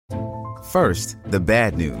First, the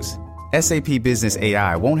bad news. SAP Business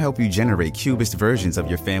AI won't help you generate cubist versions of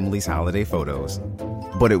your family's holiday photos.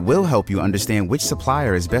 But it will help you understand which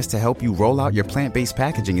supplier is best to help you roll out your plant-based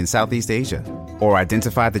packaging in Southeast Asia, or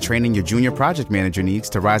identify the training your junior project manager needs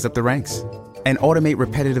to rise up the ranks, and automate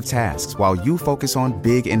repetitive tasks while you focus on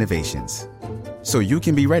big innovations, so you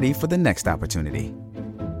can be ready for the next opportunity.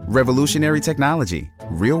 Revolutionary technology,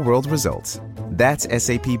 real-world results. That's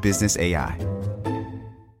SAP Business AI.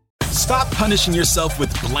 Stop punishing yourself with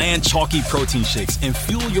bland, chalky protein shakes and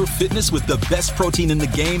fuel your fitness with the best protein in the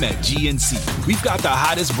game at GNC. We've got the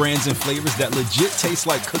hottest brands and flavors that legit taste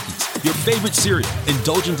like cookies, your favorite cereal,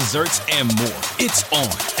 indulgent desserts, and more. It's on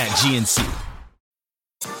at GNC.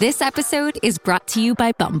 This episode is brought to you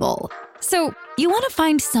by Bumble. So, you want to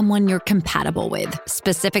find someone you're compatible with,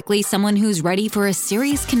 specifically someone who's ready for a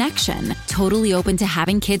serious connection, totally open to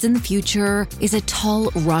having kids in the future, is a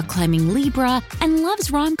tall, rock-climbing Libra, and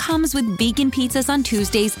loves rom-coms with vegan pizzas on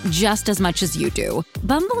Tuesdays just as much as you do.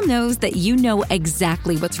 Bumble knows that you know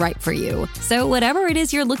exactly what's right for you. So whatever it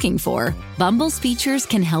is you're looking for, Bumble's features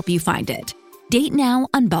can help you find it. Date now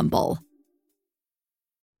on Bumble.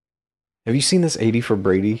 Have you seen this 80 for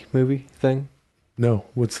Brady movie thing? No,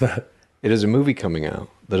 what's that? It is a movie coming out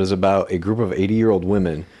that is about a group of 80-year-old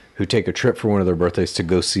women who take a trip for one of their birthdays to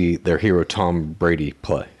go see their hero Tom Brady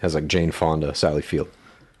play. It has like Jane Fonda, Sally Field.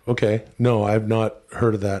 Okay. No, I've not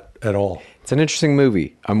heard of that at all. It's an interesting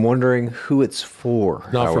movie. I'm wondering who it's for.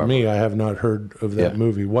 Not for me. I have not heard of that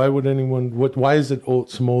movie. Why would anyone... Why is it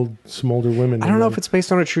some older women? I don't know if it's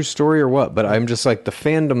based on a true story or what, but I'm just like, the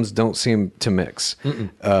fandoms don't seem to mix.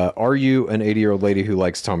 Are you an 80-year-old lady who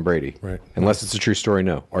likes Tom Brady? Right. Unless it's a true story,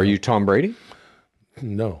 no. Are you Tom Brady?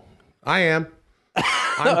 No. I am.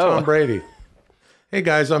 I'm Tom Brady. Hey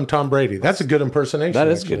guys, I'm Tom Brady. That's a good impersonation. That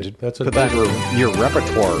is actually. good. That's Put that in your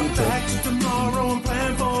repertoire.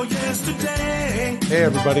 Hey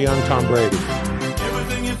everybody, I'm Tom Brady.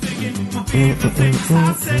 Everything you're thinking, the things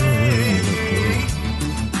I say.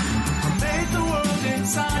 I made the world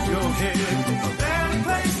inside your head a better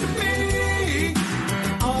place to be.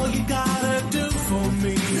 All you gotta do for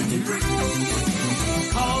me,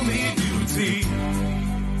 call me Dudesy.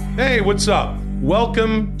 Hey, what's up?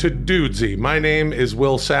 Welcome to Dudesy. My name is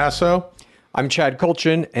Will Sasso. I'm Chad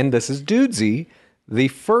Colchin, and this is Dudesy, the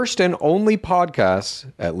first and only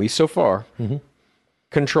podcast, at least so far,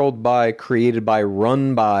 controlled by, created by,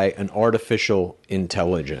 run by an artificial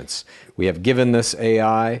intelligence. We have given this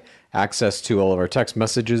AI access to all of our text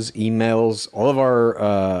messages, emails, all of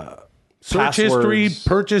our search history,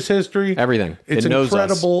 purchase history, everything. It's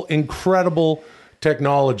incredible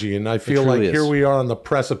technology, and I feel like here we are on the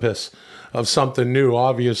precipice of something new.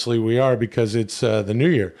 Obviously, we are, because it's the new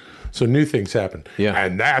year, so new things happen. Yeah,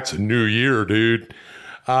 and that's a new year, dude.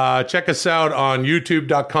 Check us out on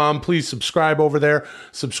youtube.com. Please subscribe over there.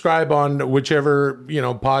 Subscribe on whichever,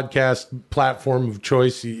 podcast platform of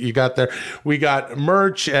choice you got there. We got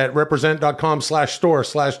merch at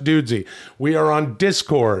represent.com/store/dudesy. We are on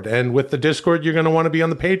Discord, and with the Discord, you're going to want to be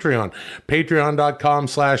on the Patreon.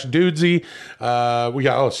 Patreon.com/dudesy. We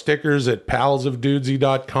got stickers at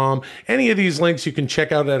palsofdudesy.com. Any of these links you can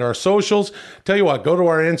check out at our socials. Tell you what, go to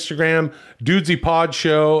our Instagram, Dudesy Pod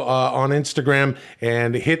Show on Instagram,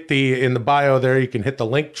 and hit in the bio there, you can hit the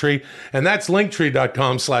link tree, and that's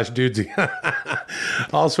linktree.com/dudesy.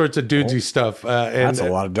 All sorts of dudesy stuff. That's a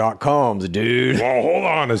lot of .coms, dude. Well, hold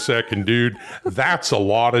on a second, dude. That's a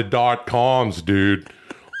lot of .coms, dude.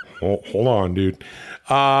 Hold on, dude.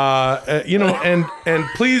 And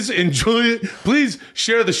please enjoy it. Please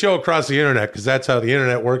share the show across the internet, because that's how the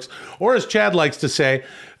internet works. Or as Chad likes to say,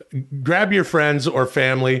 grab your friends or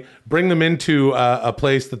family, bring them into a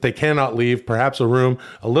place that they cannot leave, perhaps a room,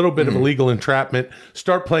 a little bit of illegal entrapment,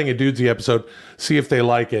 start playing a Dudesy episode, see if they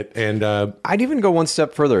like it. And I'd even go one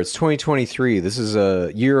step further. It's 2023. This is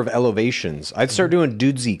a year of elevations. I'd start doing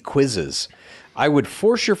Dudesy quizzes. I would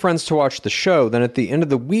force your friends to watch the show. Then at the end of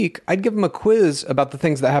the week, I'd give them a quiz about the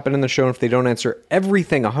things that happen in the show. And if they don't answer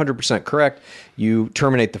everything 100% correct, you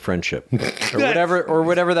terminate the friendship or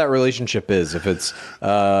whatever that relationship is. If it's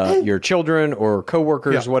your children or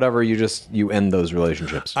coworkers, whatever, you end those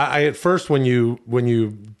relationships. I at first, when you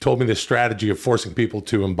told me the strategy of forcing people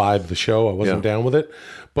to imbibe the show, I wasn't down with it.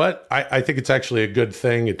 But I think it's actually a good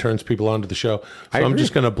thing. It turns people onto the show. So I'm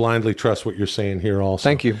just going to blindly trust what you're saying here also.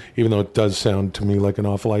 Thank you. Even though it does sound to me like an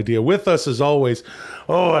awful idea. With us, as always,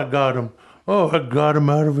 I got him. Oh, I got him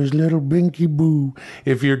out of his little binky boo.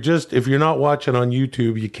 If you're not watching on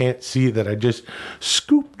YouTube, you can't see that I just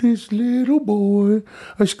scooped this little boy.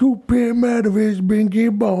 I scoop him out of his binky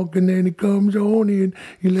bonk, and then he comes on in.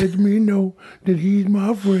 He lets me know that he's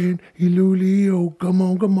my friend. He Lulio. Come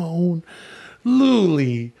on.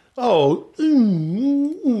 Luli. Oh,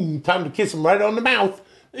 time to kiss him right on the mouth.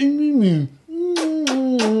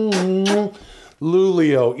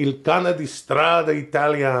 Lulio, il cane di strada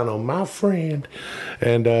italiano, my friend.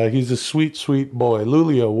 And he's a sweet, sweet boy.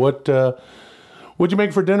 Lulio, what'd you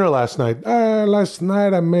make for dinner last night? Last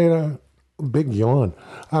night I made a big yawn.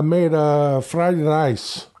 I made fried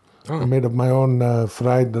rice. I made up my own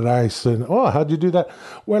fried rice. And how'd you do that?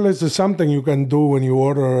 Well, it's something you can do when you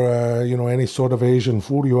order, any sort of Asian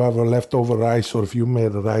food. You have a leftover rice, or if you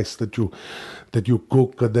made a rice that you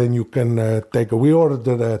cook, then you can take. We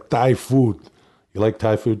ordered Thai food. You like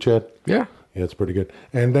Thai food, Chad? Yeah. Yeah, it's pretty good.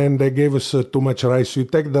 And then they gave us too much rice. You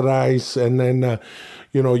take the rice and then,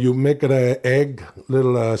 you make it an egg,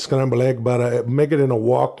 little scrambled egg, but make it in a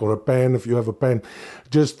wok or a pan if you have a pan.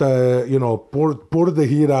 Just, pour the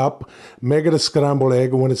heat up, make it a scrambled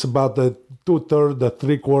egg. When it's about the 2/3, the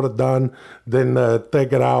 3/4 done, then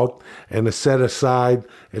take it out and set aside.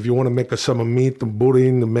 If you want to make some meat and put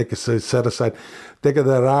in, make it set aside. Take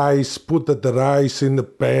the rice, put the rice in the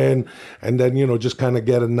pan, and then, just kind of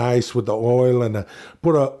get it nice with the oil and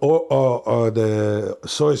put the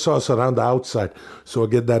soy sauce around the outside so I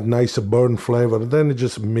get that nice burnt flavor. And then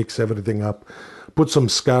just mix everything up. Put some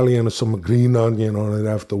scallion or some green onion on it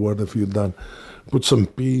afterward if you're done. Put some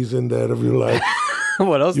peas in there if you like.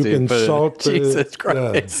 What else You do you can put in it? salt it. Jesus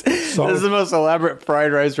Christ. Yeah, This salt. is the most elaborate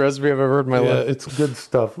fried rice recipe I've ever heard in my Yeah, life. it's good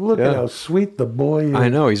stuff. Look at Yeah. how sweet the boy is. I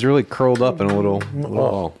know. He's really curled up in a little Oh,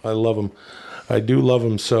 ball. I love him. I do love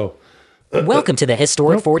him so. Welcome to the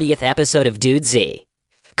historic 40th episode of Dude Z.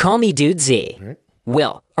 Call me Dude Z. Right.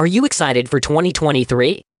 Will, are you excited for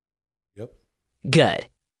 2023? Yep. Good.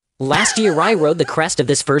 Last year, I rode the crest of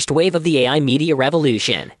this first wave of the AI media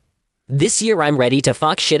revolution. This year, I'm ready to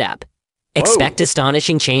fuck shit up. Expect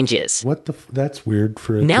astonishing changes. What the? That's weird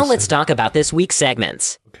for it. Now to let's say. talk about this week's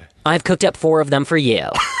segments. Okay. I've cooked up 4 of them for you.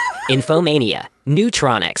 Infomania,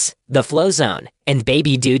 Neutronics, The Flow Zone, and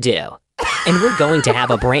Baby Doo-Doo. And we're going to have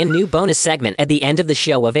a brand new bonus segment at the end of the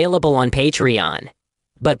show available on Patreon.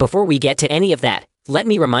 But before we get to any of that, let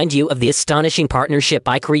me remind you of the astonishing partnership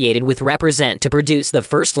I created with Represent to produce the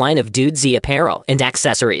first line of Dude Z apparel and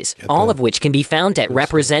accessories, all of which can be found at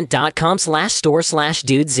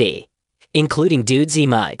represent.com/store/dudez, including Dude Z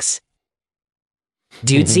mugs.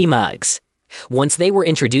 Dude Z mugs. Once they were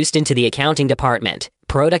introduced into the accounting department,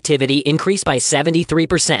 productivity increased by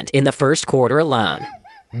 73% in the first quarter alone.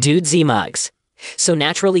 Dude Z mugs. So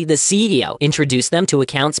naturally, the CEO introduced them to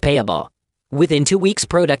accounts payable. Within 2 weeks,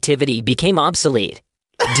 productivity became obsolete.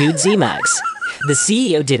 Dude Z mugs. The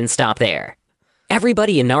CEO didn't stop there.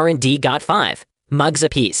 Everybody in R&D got 5 mugs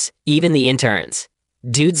apiece, even the interns.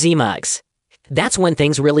 Dude Z mugs. That's when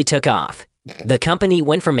things really took off. The company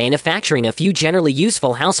went from manufacturing a few generally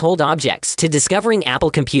useful household objects to discovering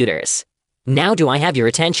Apple computers. Now do I have your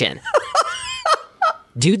attention?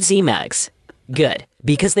 Dude Z mugs. Good,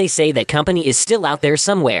 because they say that company is still out there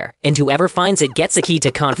somewhere, and whoever finds it gets a key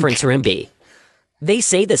to conference room B. They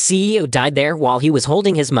say the CEO died there while he was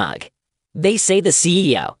holding his mug. They say the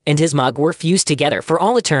CEO and his mug were fused together for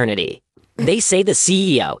all eternity. They say the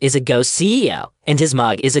CEO is a ghost CEO, and his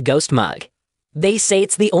mug is a ghost mug. They say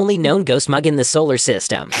it's the only known ghost mug in the solar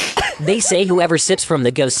system. They say whoever sips from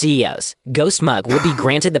the ghost CEO's ghost mug will be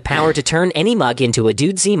granted the power to turn any mug into a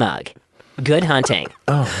Dude Z mug. Good hunting.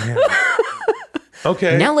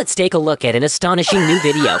 Okay. Now let's take a look at an astonishing new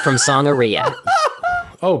video from Songaria.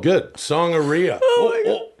 Oh, good. Songaria.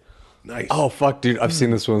 Oh, nice. Oh, fuck, dude. I've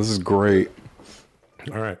seen this one. This is great.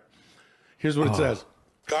 All right. Here's what it says.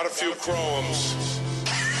 Got a few chromes.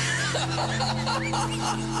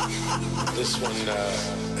 This one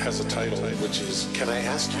has a title, which is "Can I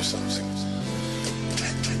Ask You Something?"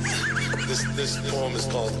 This poem is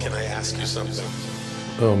called "Can I Ask You Something?"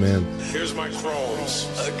 Oh man. Here's my chromes.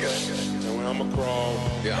 Okay. And when I'm a crow,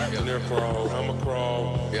 and they're crow, I'm a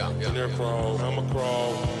crow, and they're crow, I'm a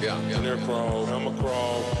crow, and they're crow, I'm a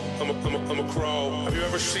crow, I'm a crow. Have you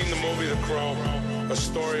ever seen the movie The Crow? A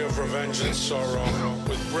story of revenge and sorrow.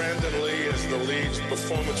 With Brandon Lee as the lead,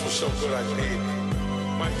 performance was so good I peed.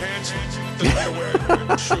 My pants, the underwear,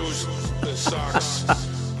 shoes, the socks.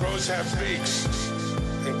 Crows have beaks,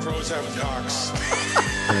 and crows have cocks.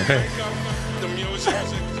 Makeup, the music,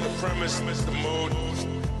 the premise, the mood,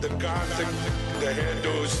 the gothic, the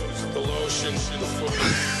hairdos, the lotion, the food.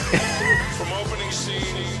 From opening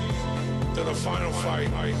scene to the final fight,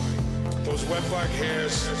 Those wet black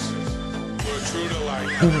hairs were a true delight.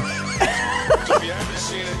 So if you haven't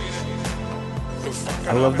seen it, you're fucking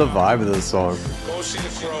I love the up. vibe of this song. Go see the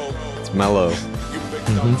crow. It's mellow. You big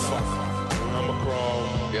dumb fuck. I'm a crow.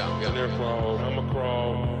 Yeah. And they're crow. I'm a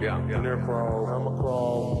crow. Yeah. And they're crow. I'm a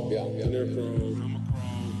crow. Yeah. And they're crow.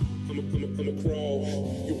 I'm a crow.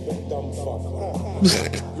 You big dumb fuck. You big dumb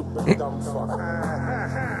fuck. Big dumb fuck.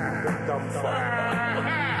 You big dumb fuck.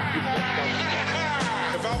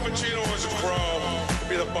 If Al Pacino was a crow, he'd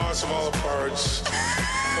be the boss of all the birds.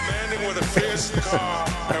 Commanding with a fierce car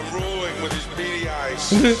and ruling with his beady eyes.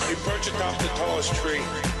 He perched atop the tallest tree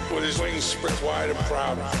with his wings spread wide and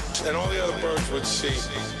proud. And all the other birds would see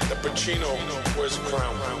that Pacino wears a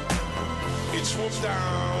crown. He'd swoop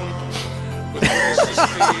down with racing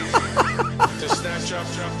speed to snatch up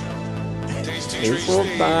tasty trees. All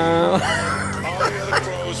the other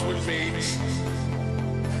crows would meet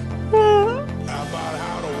about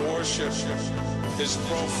how to worship his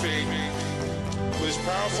trophy with his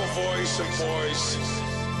powerful voice and poise.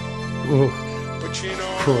 Pacino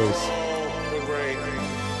would reign,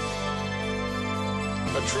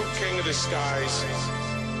 a true king of the skies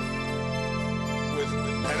with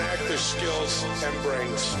an actor's skills and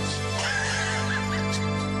brains.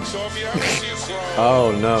 So if you ever see a crow,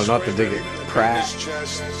 Oh, no, not the dig it. in Pratt. his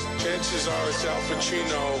chest, chances are it's Al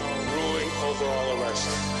Pacino ruling over all the rest.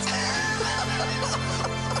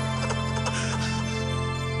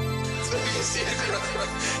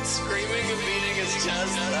 Screaming and beating his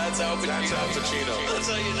chest. That's Al Pacino. That's Al Pacino. That's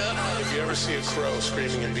how you know. If you ever see a crow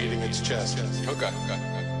screaming and beating its chest. Okay.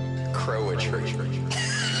 Crowetry.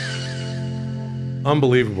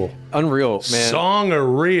 Unbelievable. Unreal, man.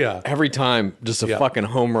 Songaria. Every time, just a Yeah. fucking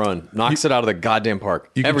home run. Knocks it out of the goddamn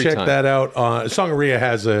park. You can Every check time. that out. Songaria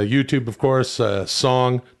has a YouTube, of course,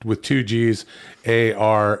 song with 2 G's,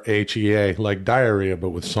 ARHEA, like diarrhea, but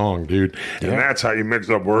with song, dude. And that's how you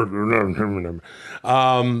mix up words. And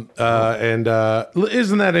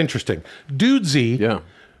isn't that interesting? Dudesy Yeah.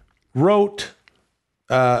 wrote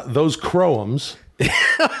those croams.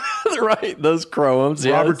 Right, those crows.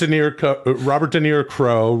 Yes. Robert De Niro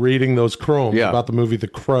Crow reading those croams Yeah. about the movie The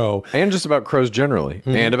Crow. And just about crows generally.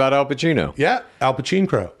 And about Al Pacino. Yeah, Al Pacino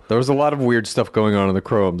Crow. There was a lot of weird stuff going on in the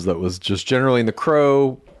Crows that was just generally in the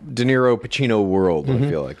Crow, De Niro, Pacino world, I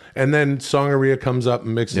feel like. And then Songaria comes up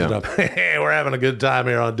and mixes it Yeah. up. Hey, we're having a good time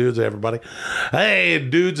here on Dudesy, everybody. Hey,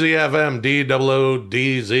 Dudesy FM,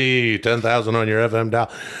 DOODZ, 10,000 on your FM dial.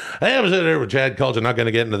 Hey, I'm sitting here with Chad Culture. Not going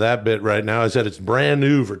to get into that bit right now. I said it's brand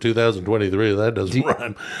new for 2023. That doesn't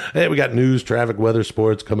rhyme. Hey, we got news, traffic, weather,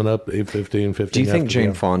 sports coming up, 8:15, 15. Do you think after Jane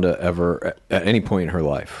the- Fonda ever, at any point in her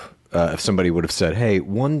life, if somebody would have said, hey,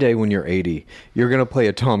 one day when you're 80, you're going to play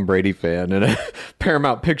a Tom Brady fan in a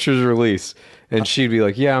Paramount Pictures release, and she'd be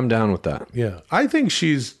like, yeah, I'm down with that. Yeah, I think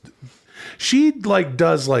she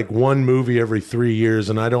does one movie every 3 years,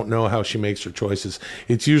 and I don't know how she makes her choices.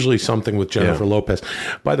 It's usually something with Jennifer Lopez.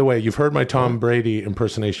 By the way, you've heard my Tom Brady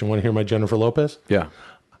impersonation. Want to hear my Jennifer Lopez? Yeah.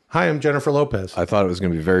 Hi, I'm Jennifer Lopez. I thought it was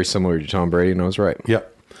going to be very similar to Tom Brady, and I was right.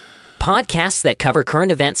 Yep. Podcasts that cover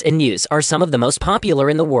current events and news are some of the most popular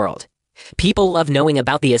in the world. People love knowing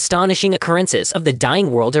about the astonishing occurrences of the dying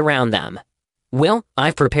world around them. Well,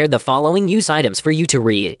 I've prepared the following news items for you to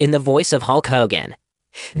read in the voice of Hulk Hogan.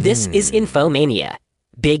 This is Infomania.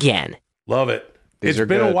 Begin. Love it. These are It's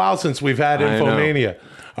been a good. while since we've had I know. Infomania.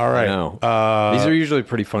 All right. No. These are usually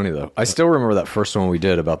pretty funny, though. I still remember that first one we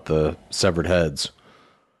did about the severed heads.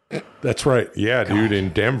 That's right. Yeah, dude, in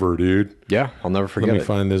Denver, dude. Yeah, I'll never forget Let me it.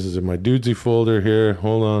 find this. Is in my Dudesy folder here.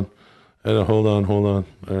 Hold on. Hold on.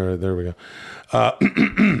 All right, there we go. All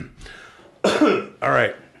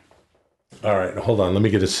right. Hold on. Let me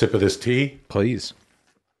get a sip of this tea. Please.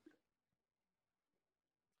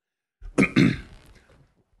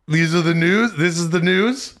 These are the news. This is the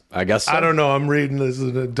news. I guess so. I don't know. I'm reading this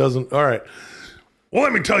and it doesn't. All right. Well,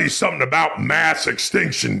 let me tell you something about mass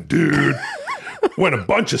extinction, dude. When a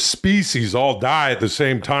bunch of species all die at the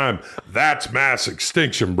same time, that's mass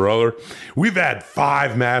extinction, brother. We've had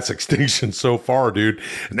 5 mass extinctions so far, dude.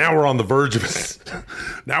 Now we're on the verge of the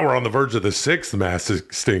 6th mass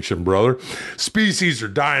extinction, brother. Species are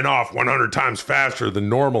dying off 100 times faster than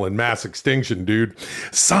normal in mass extinction, dude.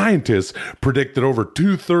 Scientists predict that over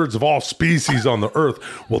 2/3 of all species on the earth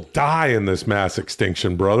will die in this mass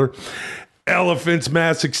extinction, brother. Elephants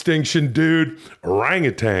mass extinction, dude.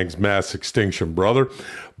 Orangutans mass extinction, brother.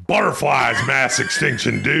 Butterflies mass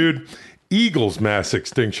extinction, dude. Eagles mass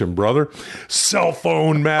extinction, brother. Cell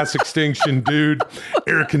phone mass extinction, dude.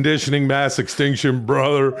 Air conditioning mass extinction,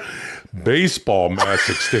 brother. Baseball mass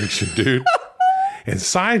extinction, dude. And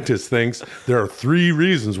scientists think there are 3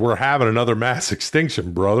 reasons we're having another mass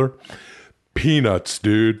extinction, brother. Peanuts,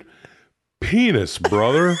 dude. Penis,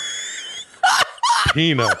 brother.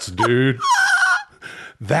 Peanuts, dude.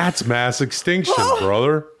 That's mass extinction,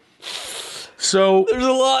 brother. So There's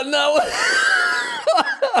a lot in that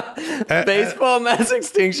one. Baseball mass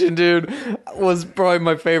extinction, dude, was probably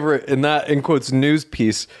my favorite in that, in quotes, news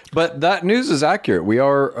piece. But that news is accurate. We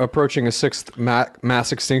are approaching a sixth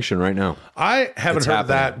mass extinction right now. I haven't heard of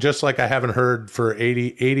that, just like I haven't heard for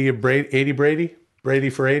 80 of Brady.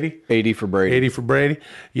 Brady for 80? 80 for Brady. 80 for Brady.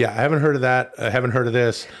 Yeah, I haven't heard of that. I haven't heard of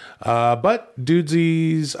this. But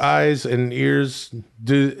Dudesy's eyes and ears,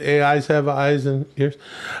 do AIs have eyes and ears,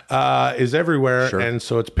 is everywhere. Sure. And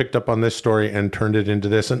so it's picked up on this story and turned it into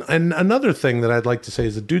this. And another thing that I'd like to say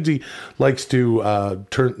is that Dudesy likes to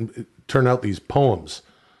turn out these poems.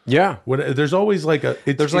 Yeah. There's always like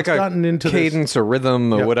There's like a gotten into cadence or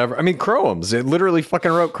rhythm or whatever. I mean, Croams. It literally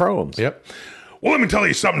fucking wrote Croams. Yep. Well, let me tell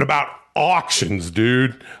you something about auctions,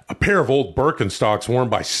 dude. A pair of old Birkenstocks worn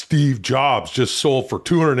by Steve Jobs just sold for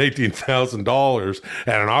 $218,000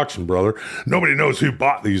 at an auction, brother. Nobody knows who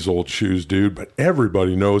bought these old shoes, dude, but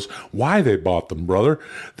everybody knows why they bought them, brother.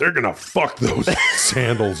 They're gonna fuck those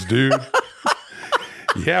sandals, dude.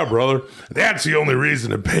 Yeah, brother. That's the only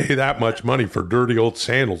reason to pay that much money for dirty old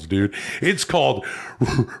sandals, dude. It's called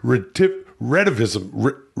redivism.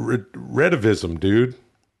 Redivism, dude.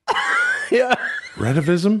 Yeah.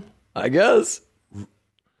 Redivism? I guess.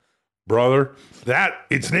 Brother,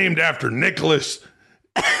 it's named after Nicholas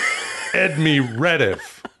Edmy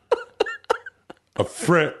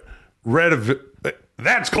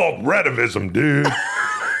that's called redivism, dude.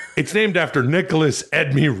 It's named after Nicholas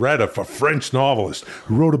Edmy Rediff, a French novelist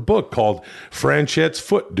who wrote a book called Franchette's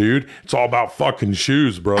Foot, dude. It's all about fucking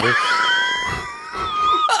shoes, brother.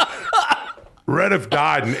 Rediff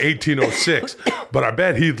died in 1806, but I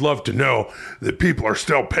bet he'd love to know that people are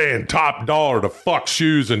still paying top dollar to fuck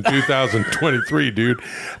shoes in 2023, dude.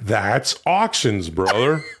 That's auctions,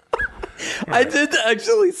 brother. I did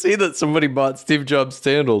actually see that somebody bought Steve Jobs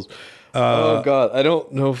sandals. Oh God, I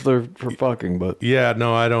don't know if they're for fucking, but yeah,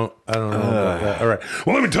 no, I don't know about that. All right,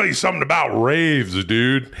 well, let me tell you something about raves,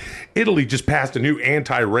 dude. Italy just passed a new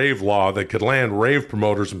anti-rave law that could land rave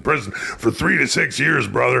promoters in prison for 3 to 6 years,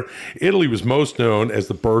 brother. Italy was most known as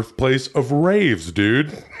the birthplace of raves,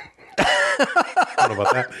 dude. I don't know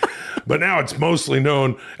about that. But now it's mostly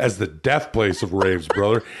known as the death place of raves,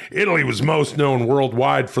 brother. Italy was most known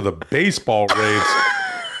worldwide for the baseball raves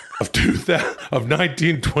of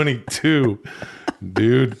 1922,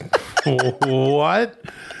 dude. What?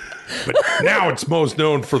 But now it's most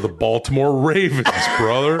known for the Baltimore Ravens,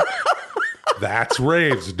 brother. That's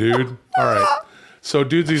raves, dude. All right. So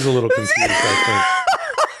Dudesy's a little confused, I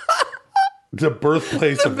think. The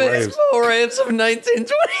birthplace of raves. baseball raves of 1920.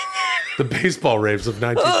 The baseball raves of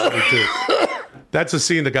 1922. That's a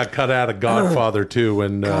scene that got cut out of Godfather, too,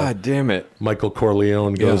 when God damn it. Michael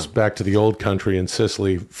Corleone goes back to the old country in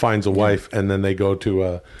Sicily, finds a wife, and then they go to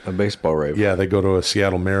a baseball rave. Yeah, they go to a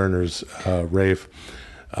Seattle Mariners rave.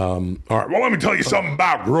 All right, well, let me tell you something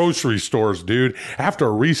about grocery stores, dude. After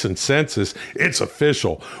a recent census, it's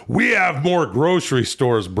official. We have more grocery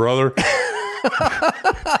stores, brother.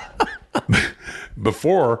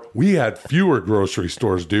 Before, we had fewer grocery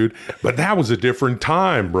stores, dude, but that was a different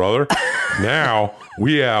time, brother. Now,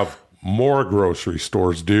 we have more grocery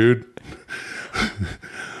stores, dude.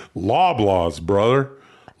 Loblaws, brother.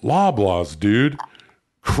 Loblaws, dude.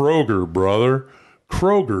 Kroger, brother.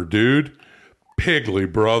 Kroger, dude.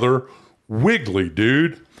 Piggly, brother. Wiggly,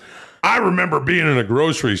 dude. I remember being in a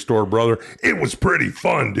grocery store, brother. It was pretty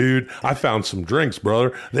fun, dude. I found some drinks,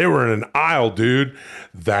 brother. They were in an aisle, dude.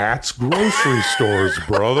 That's grocery stores,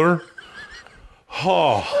 brother.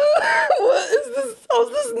 Oh. What is this? How's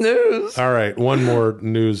this news? All right, one more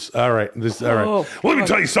news. All right, all right. Well, let me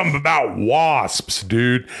tell you something about wasps,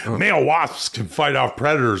 dude. Male wasps can fight off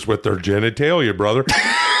predators with their genitalia, brother.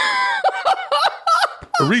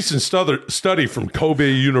 A recent study from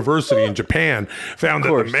Kobe University in Japan found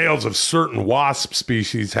that the males of certain wasp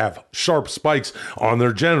species have sharp spikes on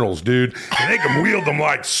their genitals, dude. And they can wield them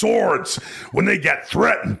like swords when they get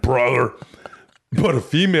threatened, brother. But a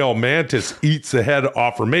female mantis eats the head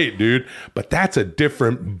off her mate, dude. But that's a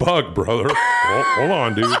different bug, brother. Hold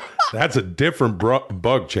on, dude. That's a different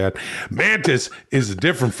bug, Chad. Mantis is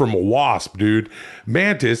different from a wasp, dude.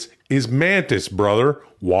 Mantis is mantis, brother.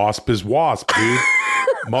 Wasp is wasp, dude.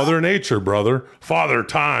 Mother Nature, brother. Father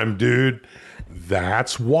Time, dude.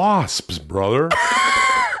 That's wasps, brother.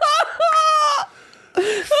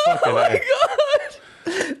 Fucking God.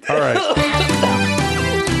 All right.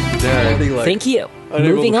 Thank you.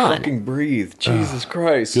 Unable Moving to on. fucking breathe. Jesus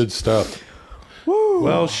Christ. Good stuff.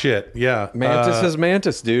 Well, shit. Yeah. Mantis is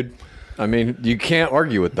mantis, dude. I mean, you can't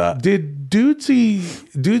argue with that. Did Dudesy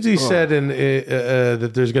said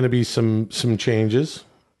that there's going to be some changes?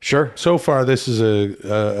 Sure. So far, this is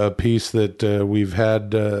a piece that we've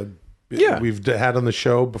had had on the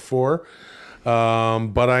show before.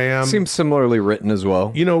 But I am seems similarly written as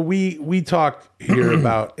well. You know, we talk here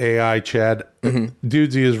about AI, Chad.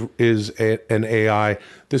 Dudesy is an AI.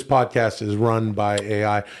 This podcast is run by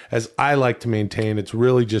AI. As I like to maintain, it's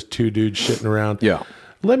really just two dudes shitting around. Yeah.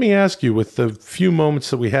 Let me ask you, with the few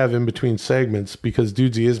moments that we have in between segments, because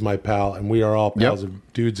Dudesy is my pal and we are all pals of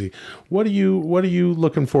Dudesy, what are you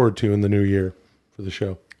looking forward to in the new year for the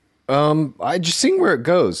show? I just seeing where it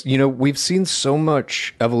goes. You know, we've seen so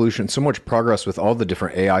much evolution, so much progress with all the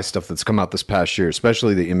different AI stuff that's come out this past year,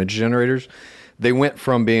 especially the image generators. They went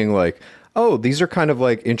from being like, oh, these are kind of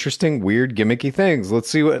like interesting, weird, gimmicky things. Let's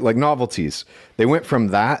see what, like, novelties. They went from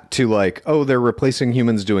that to like, oh, they're replacing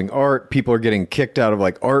humans doing art. People are getting kicked out of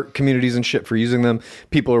like art communities and shit for using them.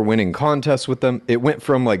 People are winning contests with them. It went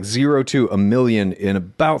from like 0 to 1 million in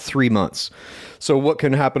about 3 months. So what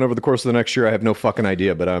can happen over the course of the next year, I have no fucking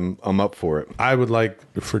idea, but I'm up for it. I would like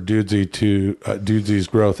for Dudesy's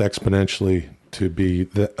growth exponentially to be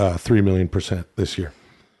the 3 million% this year,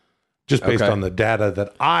 just based on the data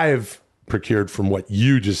that I've procured from what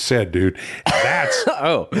you just said, dude. That's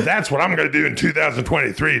that's what I'm going to do in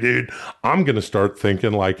 2023, dude. I'm going to start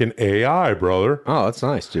thinking like an AI, brother. Oh, that's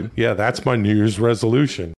nice, dude. Yeah, that's my New Year's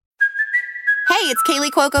resolution. Hey, it's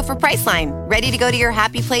Kaylee Cuoco for Priceline. Ready to go to your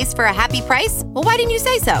happy place for a happy price? Well, why didn't you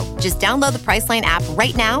say so? Just download the Priceline app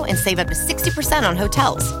right now and save up to 60% on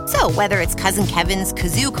hotels. So whether it's Cousin Kevin's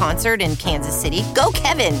Kazoo Concert in Kansas City, go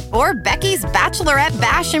Kevin, or Becky's Bachelorette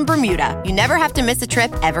Bash in Bermuda, you never have to miss a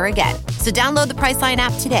trip ever again. So download the Priceline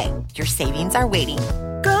app today. Your savings are waiting.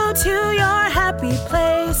 Go to your happy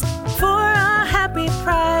place for a happy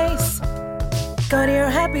price. Go to your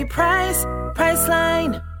happy price,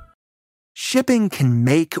 Priceline. Shipping can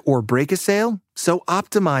make or break a sale, so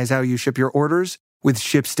optimize how you ship your orders with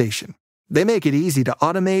ShipStation. They make it easy to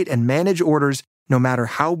automate and manage orders no matter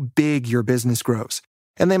how big your business grows.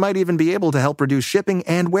 And they might even be able to help reduce shipping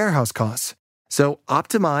and warehouse costs. So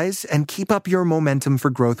optimize and keep up your momentum for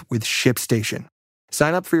growth with ShipStation.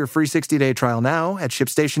 Sign up for your free 60-day trial now at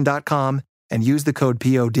ShipStation.com and use the code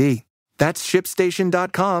POD. That's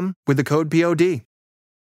ShipStation.com with the code POD.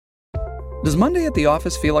 Does Monday at the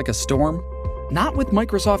office feel like a storm? Not with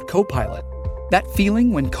Microsoft Copilot. That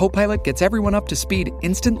feeling when Copilot gets everyone up to speed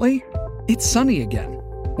instantly? It's sunny again.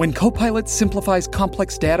 When Copilot simplifies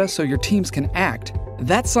complex data so your teams can act,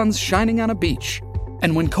 that sun's shining on a beach.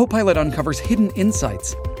 And when Copilot uncovers hidden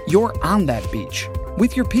insights, you're on that beach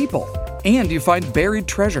with your people, and you find buried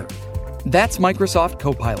treasure. That's Microsoft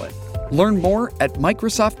Copilot. Learn more at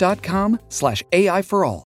Microsoft.com/AI for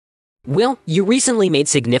all. Will, you recently made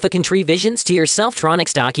significant revisions to your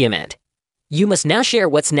Selftronics document. You must now share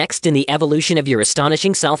what's next in the evolution of your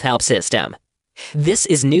astonishing self-help system. This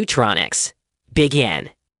is Neutronics. Begin.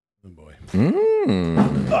 Oh, boy.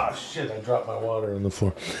 Oh, shit, I dropped my water on the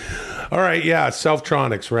floor. All right, yeah,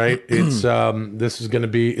 Selftronics, right? It's, this is going to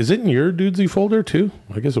be, is it in your Dudesy folder, too?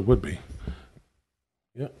 I guess it would be.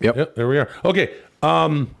 Yep, there we are. Okay.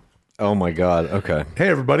 Oh, my God, okay. Hey,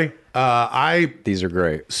 everybody. These are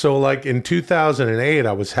great. So, like in 2008,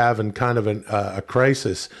 I was having kind of a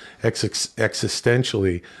crisis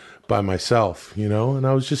existentially by myself, you know, and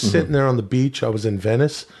I was just sitting there on the beach. I was in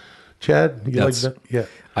Venice. Chad, you like that? Yeah.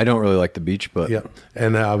 I don't really like the beach, but yeah.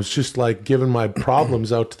 And I was just like giving my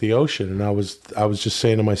problems out to the ocean, and I was just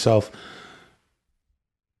saying to myself,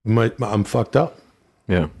 I'm fucked up.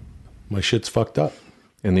 Yeah. My shit's fucked up.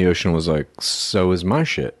 And the ocean was like, so is my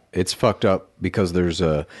shit. It's fucked up because there's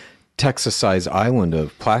a Texas-sized island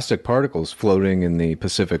of plastic particles floating in the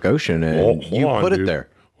Pacific Ocean, and you put it there.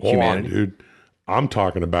 Hold on, dude. I'm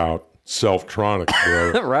talking about Selftronics,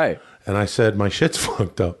 bro. Right. And I said, my shit's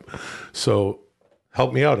fucked up. So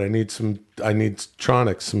help me out. I need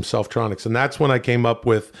Tronics, some Selftronics. And that's when I came up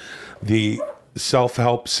with the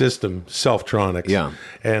self-help system, Selftronics. Yeah.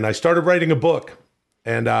 And I started writing a book,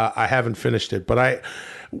 and I haven't finished it. But I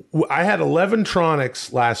had 11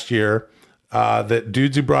 Tronics last year that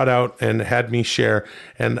Dudesy brought out and had me share.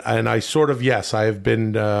 And I sort of, yes, I have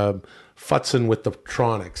been futzing with the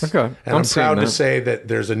Tronics. Okay. And I'm proud to say that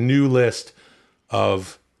there's a new list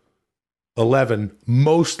of 11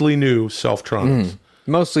 mostly new Selftronics.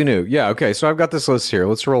 Mostly new. Yeah, okay. So I've got this list here.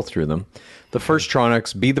 Let's roll through them. The first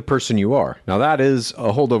Tronics, be the person you are. Now that is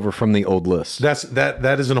a holdover from the old list.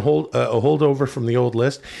 That is a holdover from the old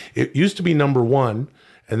list. It used to be number 1,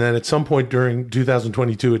 And then at some point during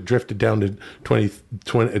 2022, it drifted down to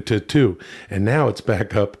 20 to 2. And now it's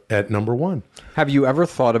back up at number 1. Have you ever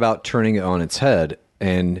thought about turning it on its head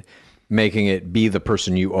and making it be the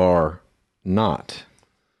person you are not?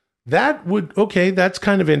 That's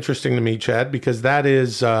kind of interesting to me, Chad, because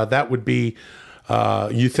that would be,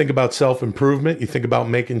 you think about self-improvement, you think about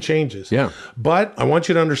making changes. Yeah. But I want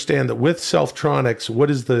you to understand that with Selftronics, what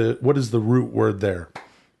is the root word there?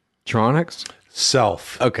 Tronics?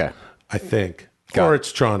 Self. Okay. I think. Got Or it.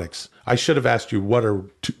 it's Tronics. I should have asked you what are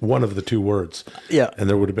one of the two words. Yeah. And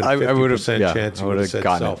there would have been a 50% chance you would have said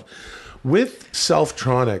self. It. With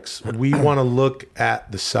Selftronics, we want to look at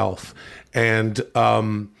the self and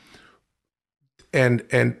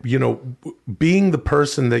you know, being the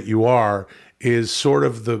person that you are is sort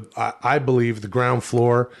of I believe the ground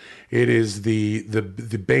floor. It is the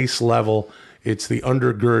base level. It's the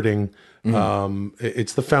undergirding.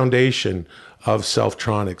 It's the foundation of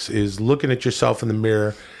Selftronics, is looking at yourself in the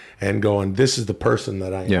mirror and going, this is the person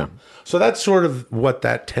that I am. Yeah. So that's sort of what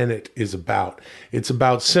that tenet is about. It's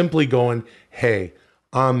about simply going, hey,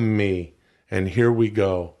 I'm me, and here we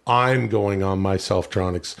go. I'm going on my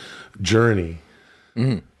Selftronics journey.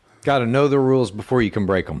 Got to know the rules before you can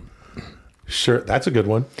break them. Sure, that's a good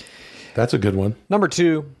one. That's a good one. Number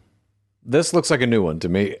 2, this looks like a new one to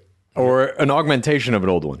me, or an augmentation of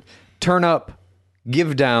an old one. Turn up,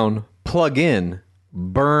 give down, plug in,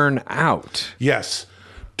 burn out. Yes.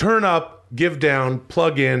 Turn up, give down,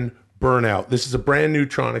 plug in, burn out. This is a brand new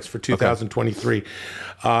Tronics for 2023.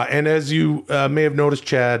 And as you may have noticed,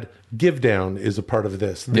 Chad, give down is a part of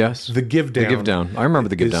this. Yes. The give down. The give down. I remember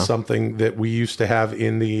the give down. Is something that we used to have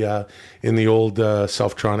in the old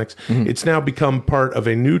Selftronics. It's now become part of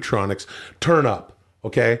a new Tronics. Turn up.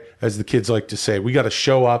 Okay, as the kids like to say, we got to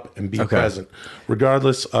show up and be present,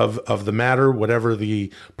 regardless of the matter, whatever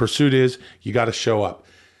the pursuit is. You got to show up.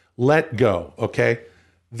 Let go. Okay,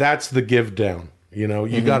 that's the give down. You know,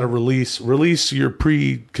 you got to release your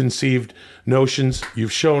preconceived notions.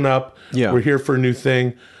 You've shown up. Yeah. We're here for a new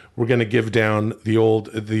thing. We're going to give down the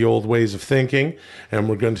old ways of thinking, and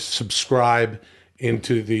we're going to subscribe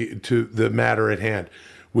into the matter at hand,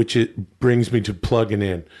 which it brings me to plugging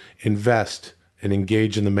in, invest. And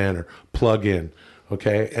engage in the manner. Plug in,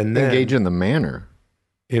 okay? And then engage in the manner?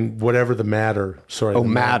 In whatever the matter. Sorry. Oh,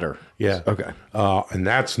 matter. Yeah. Okay. And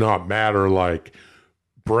that's not matter like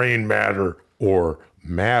brain matter or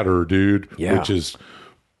matter, dude. Yeah. Which is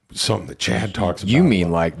something that Chad talks about. You mean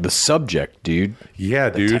like the subject, dude. Yeah,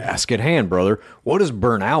 dude. Task at hand, brother. What does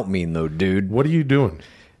burnout mean, though, dude? What are you doing?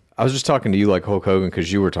 I was just talking to you like Hulk Hogan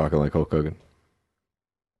because you were talking like Hulk Hogan.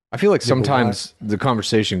 I feel like sometimes the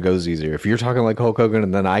conversation goes easier if you're talking like Hulk Hogan,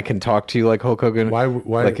 and then I can talk to you like Hulk Hogan. Why are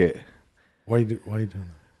you doing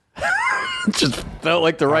that? It just felt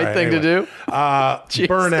like the right thing to do.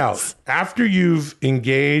 Burnout. After you've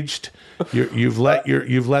engaged, you've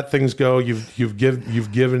let things go. You've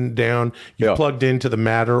given down. You've plugged into the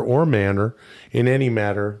matter or manner in any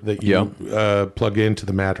matter that you plug into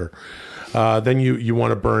the matter. Then you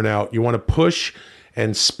want to burn out. You want to push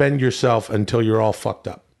and spend yourself until you're all fucked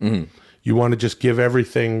up. You want to just give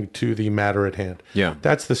everything to the matter at hand. Yeah.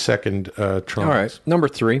 That's the second Tronics. All right. Number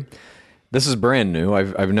 3. This is brand new.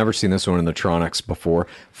 I've never seen this one in the Tronics before.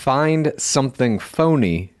 Find something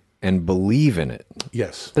phony and believe in it.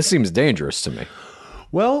 Yes. This seems dangerous to me.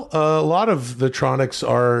 Well, a lot of the Tronics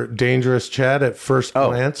are dangerous, Chad, at first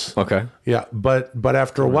glance. Okay. Yeah, but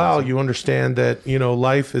after a while, you understand that, you know,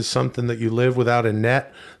 life is something that you live without a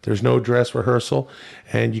net. There's no dress rehearsal,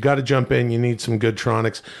 and you got to jump in. You need some good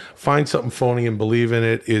Tronics. Find something phony and believe in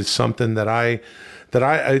it is something that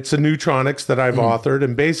it's a new Tronics that I've authored,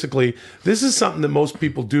 and basically this is something that most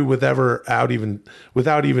people do without even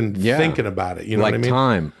thinking about it. You know like what I mean?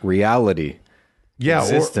 Time, reality. Yeah,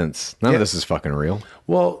 existence. None of this is fucking real.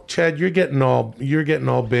 Well, Chad, you're getting all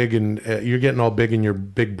big, and you're getting all big in your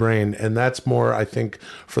big brain, and that's more, I think,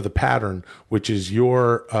 for the pattern, which is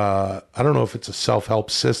your. I don't know if it's a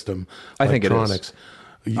self-help system. I think it Tronics.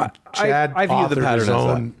 is. Chad I view the authored pattern his as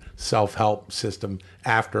own self-help system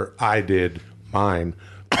after I did mine.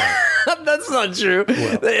 That's not true.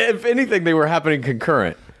 Well, if anything, they were happening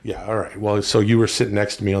concurrent. Yeah, all right. Well, so you were sitting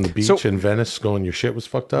next to me on the beach in Venice going, your shit was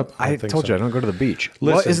fucked up? I told you, I don't go to the beach.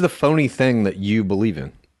 Listen, what is the phony thing that you believe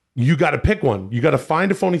in? You got to pick one. You got to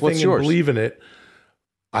find a phony thing and believe in it.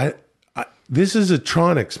 This is a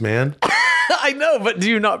Tronics, man. I know, but do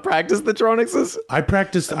you not practice the Tronics? I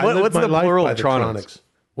practiced. What's the plural of Tronics?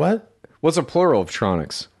 What? What's a plural of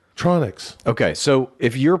Tronics? Tronics. Okay, so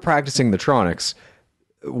if you're practicing the Tronics,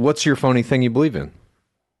 what's your phony thing you believe in?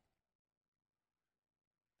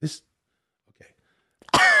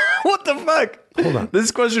 What the fuck? Hold on.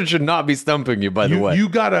 This question should not be stumping you, by the way. You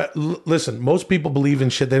gotta listen. Most people believe in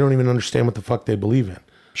shit they don't even understand what the fuck they believe in.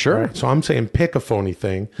 Sure. Right? So I'm saying pick a phony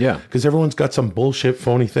thing. Yeah. Because everyone's got some bullshit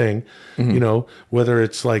phony thing. You know, whether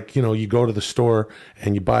it's like, you know, you go to the store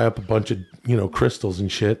and you buy up a bunch of, you know, crystals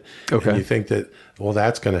and shit. Okay. And you think that, well,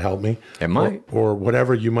 that's going to help me. It might. Or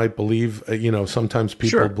whatever you might believe. You know, sometimes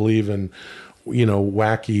people Sure. believe in, you know,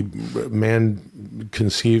 wacky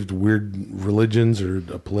man-conceived weird religions or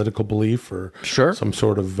a political belief or Sure. some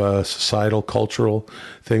sort of societal, cultural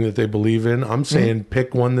thing that they believe in. I'm saying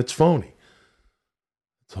pick one that's phony.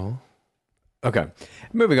 That's all. Okay.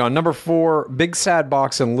 Moving on. Number 4, big sad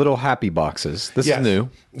box and little happy boxes. This is new.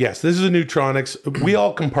 Yes, this is a Neutronics. We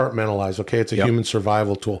all compartmentalize, okay? It's a human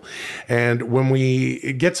survival tool. And when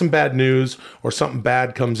we get some bad news or something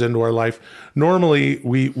bad comes into our life, normally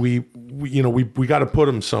we got to put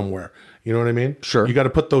them somewhere. You know what I mean? Sure. You got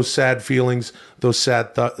to put those sad feelings, those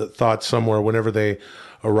sad thoughts somewhere whenever they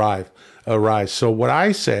arise. So what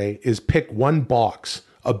I say is pick one box,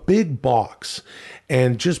 a big box,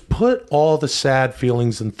 and just put all the sad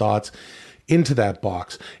feelings and thoughts into that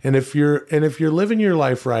box. And if you're living your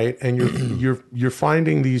life right and you're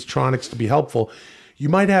finding these tronics to be helpful, you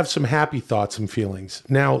might have some happy thoughts and feelings.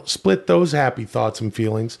 Now split those happy thoughts and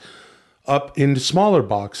feelings up into smaller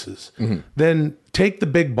boxes. Then take the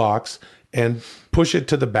big box and push it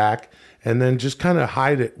to the back and then just kind of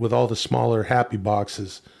hide it with all the smaller happy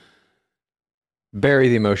boxes. Bury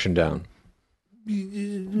the emotion down.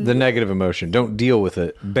 The negative emotion. Don't deal with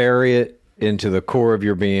it. Bury it into the core of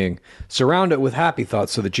your being. Surround it with happy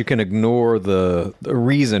thoughts so that you can ignore the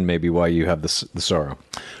reason maybe why you have the sorrow.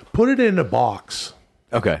 Put it in a box.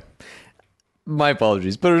 Okay. My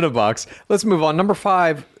apologies. Put it in a box. Let's move on. Number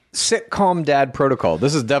 5, sitcom dad protocol.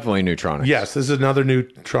 This is definitely Neutronics. Yes, this is another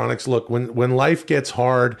Neutronics. Look, when life gets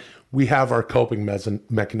hard, we have our coping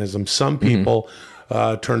mechanism. Some people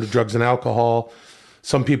turn to drugs and alcohol.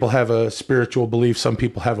 Some people have a spiritual belief. Some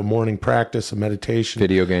people have a morning practice, a meditation.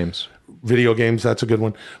 Video games, that's a good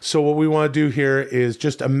one. So what we want to do here is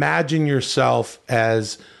just imagine yourself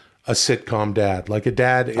as a sitcom dad, like a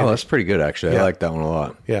dad. Oh, that's pretty good, actually. I like that one a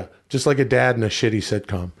lot. Yeah, just like a dad in a shitty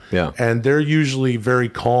sitcom. Yeah. And they're usually very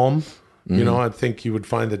calm. You know, I think you would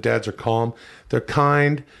find that dads are calm. They're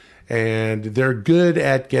kind, and they're good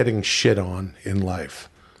at getting shit on in life.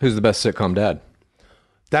 Who's the best sitcom dad?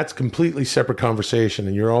 That's completely separate conversation,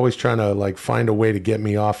 and you're always trying to like find a way to get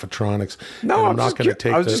me off of Tronics. No, and I'm not going to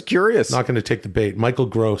take. I was just curious. Not going to take the bait. Michael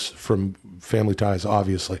Gross from Family Ties,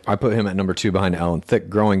 obviously. I put him at number 2 behind Alan Thicke.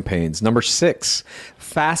 Growing Pains. Number 6,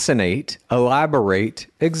 fascinate, elaborate,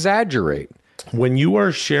 exaggerate. When you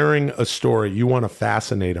are sharing a story, you want to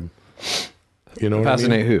fascinate them. You know,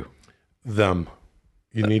 Fascinate what I mean? who? Them.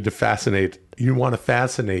 You need to fascinate. You want to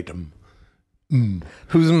fascinate them.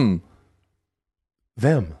 Who's them?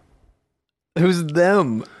 Them. Who's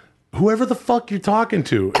them? Whoever the fuck you're talking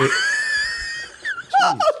to.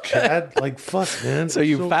 Jeez, Chad, like fuck, man. So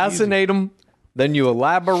you fascinate them, then you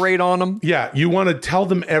elaborate on them. Yeah, you want to tell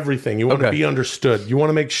them everything. You want to be understood. You want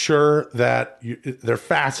to make sure that they're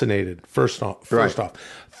fascinated. First off,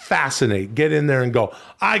 fascinate. Get in there and go,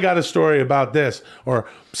 I got a story about this. Or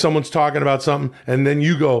someone's talking about something, and then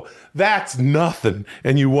you go, that's nothing.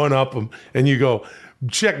 And you one-up them, and you go,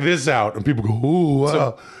 check this out. And people go, oh,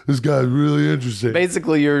 wow, this guy's really interesting.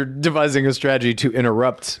 Basically, you're devising a strategy to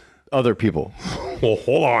interrupt other people. Well,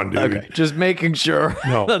 hold on, dude. Okay, just making sure.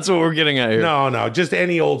 No. That's what we're getting at here. No, just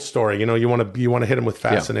any old story. You know, you want to hit them with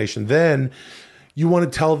fascination. Then you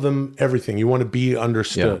want to tell them everything. You want to be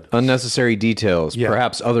understood. Yeah. Unnecessary details,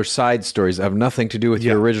 perhaps other side stories that have nothing to do with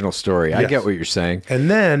your original story. I get what you're saying. And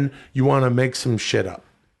then you want to make some shit up.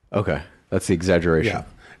 Okay, that's the exaggeration. Yeah.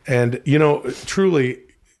 And, you know, truly,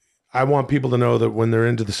 I want people to know that when they're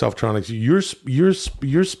into the Selftronics, you're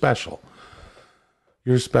special.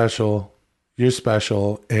 You're special. You're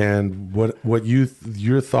special. And what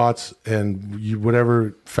your thoughts and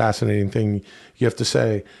whatever fascinating thing you have to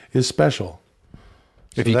say is special.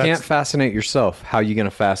 If you can't fascinate yourself, how are you going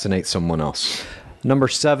to fascinate someone else? Number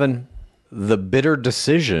 7, the bitter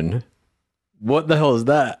decision. What the hell is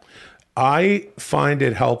that? I find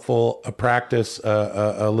it helpful, a practice,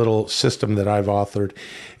 a little system that I've authored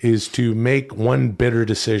is to make one bitter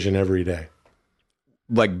decision every day.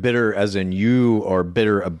 Like bitter as in you are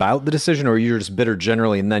bitter about the decision, or you're just bitter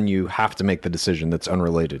generally and then you have to make the decision that's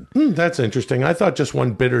unrelated? That's interesting. I thought just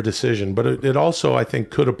one bitter decision, but it also, I think,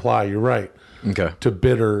 could apply, you're right, to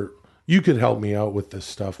bitter. You could help me out with this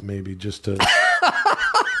stuff maybe just to...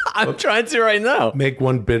 I'm trying to right now. Make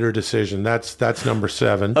one bitter decision. That's number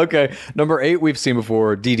 7. Okay. Number 8, we've seen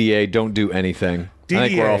before. DDA, don't do anything. I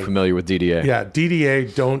think we're all familiar with DDA. Yeah,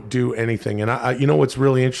 DDA don't do anything. And you know what's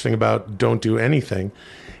really interesting about don't do anything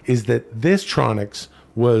is that this Tronics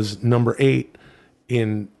was number 8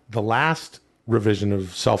 in the last revision of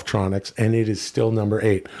Selftronics, and it is still number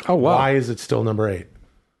 8. Oh, wow. Why is it still number 8?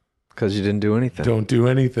 Because you didn't do anything. Don't do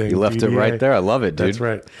anything. You left DDA. it right there. I love it, dude. That's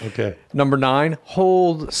right. Okay. Number 9,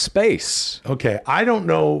 hold space. Okay. I don't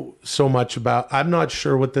know so much about, I'm not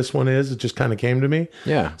sure what this one is. It just kind of came to me.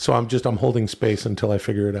 Yeah. So I'm holding space until I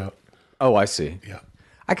figure it out. Oh, I see. Yeah.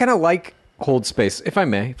 I kind of like hold space, if I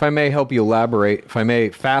may help you elaborate, if I may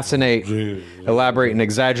fascinate, elaborate, and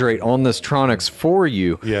exaggerate on this Tronics for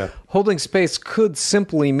you. Yeah. Holding space could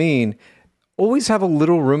simply mean always have a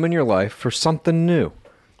little room in your life for something new.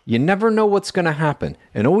 You never know what's going to happen,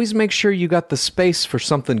 and always make sure you got the space for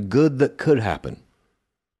something good that could happen.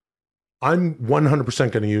 I'm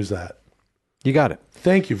 100% going to use that. You got it.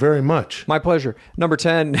 Thank you very much. My pleasure. Number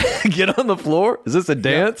 10, get on the floor. Is this a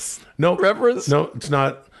dance? Yeah. No reference? No, it's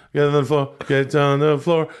not. Get on the floor. Get on the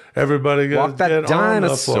floor. Everybody Walk that get on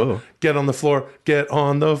the floor. dinosaur. Get on the floor. Get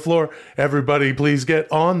on the floor. Everybody, please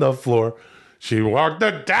get on the floor. She walked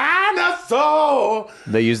the dinosaur.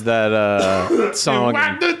 They use that song. She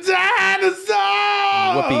walked the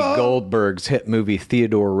dinosaur. Whoopi Goldberg's hit movie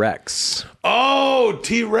Theodore Rex. Oh,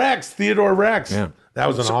 T-Rex, Theodore Rex. Yeah. That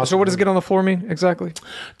was an awesome. So what does get on the floor mean exactly?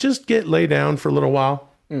 Just lay down for a little while.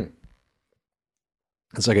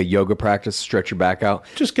 It's like a yoga practice. Stretch your back out.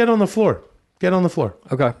 Just get on the floor. Get on the floor.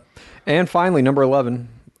 Okay. And finally, number 11.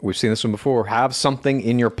 We've seen this one before. Have something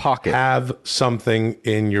in your pocket. Have something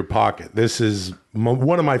in your pocket. This is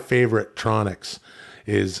one of my favorite Tronics.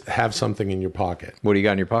 Is have something in your pocket. What do you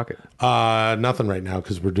got in your pocket? Nothing right now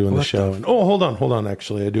because we're doing the show. Hold on.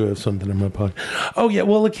 Actually, I do have something in my pocket. Oh yeah.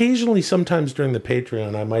 Well, occasionally, sometimes during the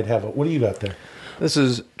Patreon, I might have what do you got there? This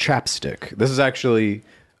is chapstick. This is actually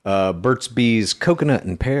Burt's Bees coconut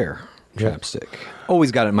and pear chapstick.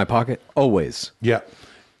 Always got it in my pocket. Always. Yeah.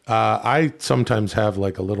 I sometimes have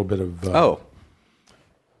like a little bit of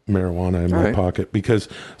marijuana in my pocket because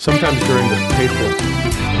sometimes during the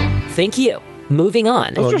Patreon. Thank you. Moving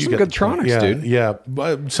on. Those are some good Tronics, dude. Yeah.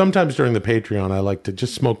 But sometimes during the Patreon, I like to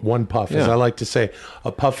just smoke one puff. As I like to say,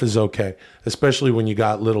 a puff is okay, especially when you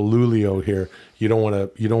got little Lulio here. You don't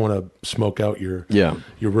want to smoke out your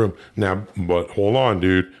room. Now, but hold on,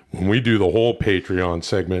 dude. When we do the whole Patreon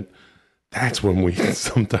segment, that's when we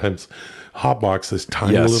sometimes hotbox this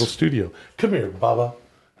tiny little studio. Come here, Baba.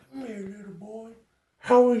 Come here, little boy.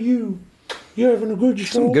 How are you? You having a good show?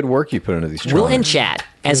 Some good work you put into these Tronics. Will and Chad,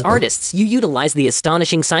 as artists, you utilize the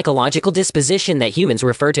astonishing psychological disposition that humans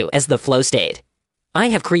refer to as the flow state. I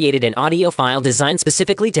have created an audio file designed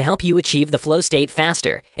specifically to help you achieve the flow state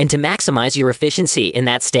faster and to maximize your efficiency in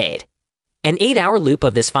that state. An 8-hour loop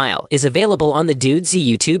of this file is available on the Dudesy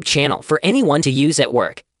YouTube channel for anyone to use at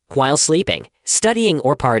work, while sleeping, studying,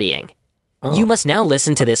 or partying. You must now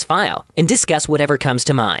listen to this file and discuss whatever comes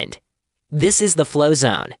to mind. This is the flow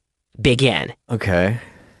zone. Begin. Okay.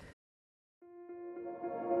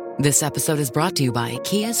 This episode is brought to you by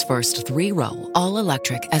Kia's first 3-row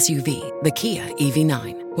all-electric SUV, the Kia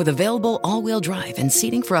EV9, with available all-wheel drive and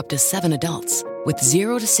seating for up to 7 adults, with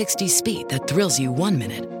 0 to 60 speed that thrills you 1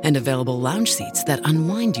 minute and available lounge seats that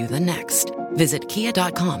unwind you the next. Visit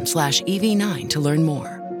kia.com/EV9 to learn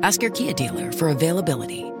more. Ask your Kia dealer for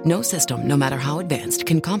availability. No system, no matter how advanced,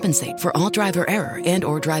 can compensate for all driver error and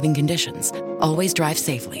or driving conditions. Always drive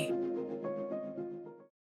safely.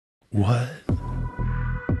 What?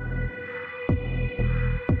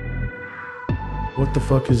 What the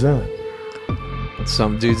fuck is that?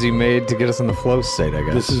 Some dudes he made to get us in the flow state, I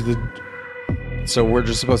guess. This is the... So we're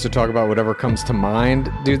just supposed to talk about whatever comes to mind,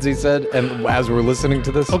 Dudesy said, and as we're listening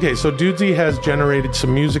to this? Okay, so Dudesy has generated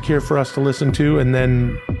some music here for us to listen to, and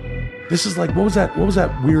then this is like, what was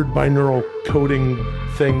that weird binaural coding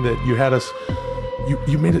thing that you had us...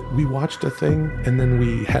 You made it... We watched a thing, and then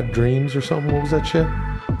we had dreams or something? What was that shit?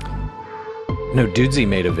 No, Dudesy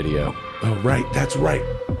made a video. Oh, right. That's right.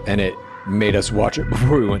 And it made us watch it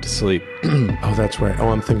before we went to sleep. Oh, that's right. Oh,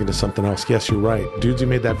 I'm thinking of something else. Yes, you're right. Dudesy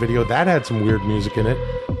made that video. That had some weird music in it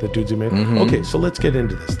that Dudesy made. Mm-hmm. Okay, so let's get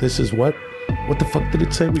into this. This is what? What the fuck did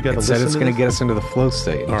it say? We got to listen to this? It said it's going to get us into the flow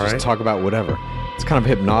state. All just right. Talk about whatever. It's kind of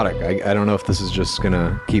hypnotic. I don't know if this is just going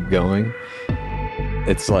to keep going.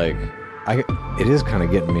 It's like... it is kind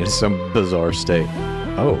of getting me into some bizarre state.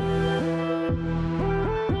 Oh.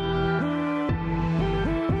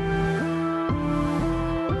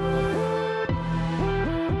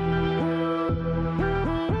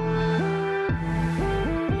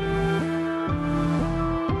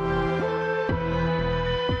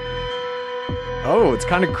 Oh, it's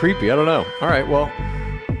kind of creepy. I don't know. All right, well,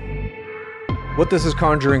 What this is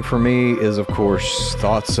conjuring for me is, of course,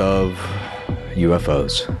 thoughts of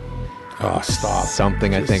UFOs. Oh, stop.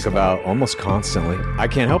 Something I think about almost constantly. I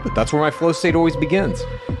can't help it. That's where my flow state always begins.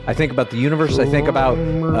 I think about the universe. I think about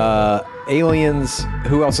aliens.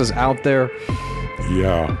 Who else is out there?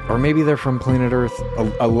 Yeah. Or maybe they're from planet Earth.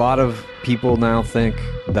 A lot of people now think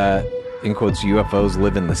that, in quotes, UFOs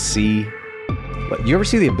live in the sea. But you ever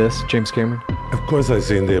see The Abyss, James Cameron? Of course I've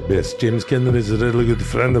seen The Abyss. James Cameron is a really good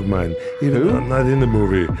friend of mine. Even though I'm not in the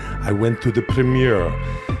movie, I went to the premiere.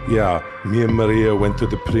 Yeah, me and Maria went to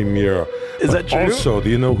the premiere. Is that true? Also, do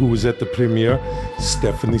you know who was at the premiere?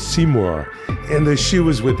 Stephanie Seymour. And she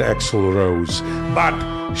was with Axl Rose.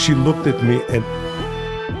 But she looked at me and...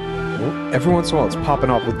 Every once in a while, it's popping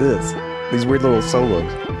off with this. These weird little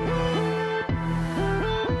solos.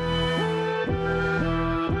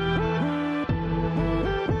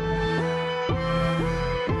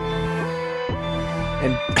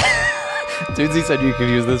 And Dudesy said you could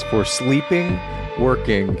use this for sleeping,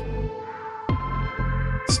 working,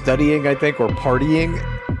 studying, I think, or partying.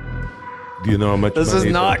 Do you know how much This is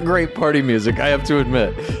not great party music, I have to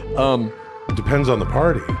admit. Depends on the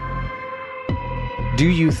party. Do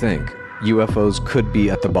you think UFOs could be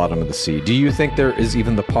at the bottom of the sea? Do you think there is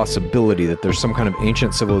even the possibility that there's some kind of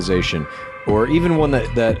ancient civilization, or even one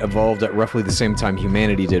that evolved at roughly the same time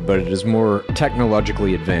humanity did, but it is more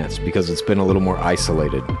technologically advanced because it's been a little more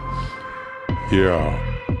isolated? Yeah.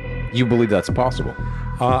 You believe that's possible?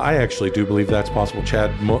 I actually do believe that's possible,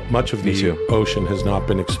 Chad. Much of the ocean has not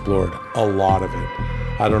been explored. A lot of it.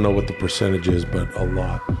 I don't know what the percentage is, but a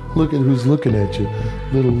lot. Look at who's looking at you.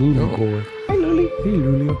 Little Lulu boy. Hi, Lily. Hey,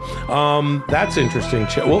 Lulu. That's interesting,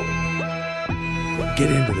 Chad. Well,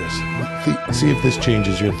 get into this. See if this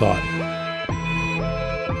changes your thought.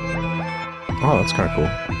 Oh, that's kind of cool.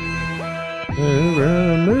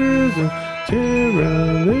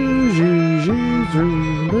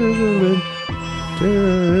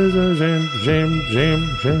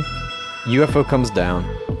 UFO comes down.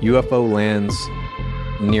 UFO lands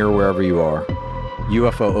near wherever you are.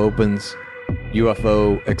 UFO opens.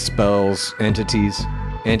 UFO expels entities.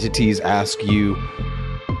 Entities ask you,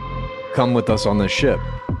 come with us on this ship.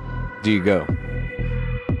 Do you go?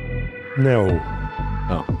 No.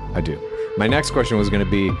 Oh, I do. My next question was going to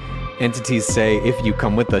be, entities say, if you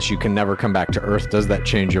come with us, you can never come back to Earth. Does that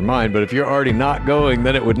change your mind? But if you're already not going,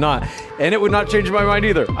 then it would not. And it would not change my mind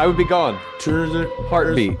either. I would be gone.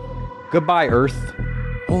 Heartbeat. Goodbye, Earth.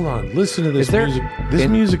 Hold on. Listen to this music. This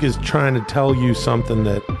music is trying to tell you something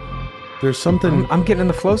that there's something... I'm getting in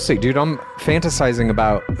the flow state, dude. I'm fantasizing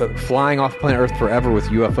about flying off planet Earth forever with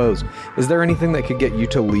UFOs. Is there anything that could get you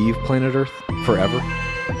to leave planet Earth forever?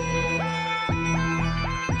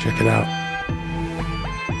 Check it out.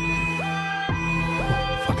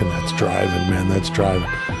 That's driving, man. That's driving.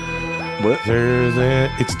 What?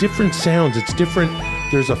 It's different sounds. It's different.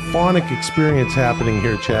 There's a phonic experience happening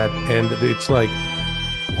here, Chad. And it's like,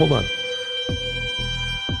 hold on.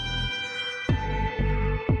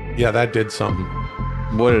 Yeah, that did something.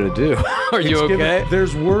 What did it do? Are you okay?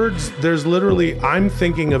 There's words. There's literally, I'm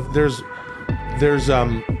thinking of, there's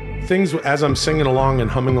things as I'm singing along and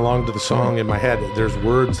humming along to the song in my head. There's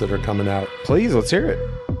words that are coming out. Please, let's hear it.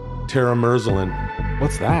 Teramerzalin.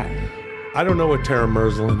 What's that? I don't know what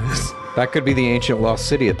Teramerzalin is. That could be the ancient lost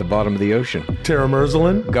city at the bottom of the ocean.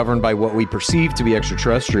 Teramerzalin? Governed by what we perceive to be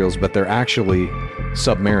extraterrestrials, but they're actually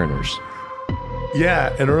submariners.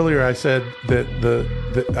 Yeah, and earlier I said that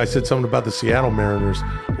I said something about the Seattle Mariners.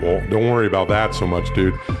 Well, don't worry about that so much,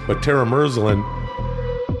 dude. But Teramerzalin,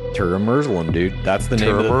 dude. That's the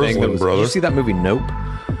name of the thing. Did you see that movie Nope?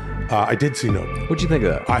 I did see Nope. What'd you think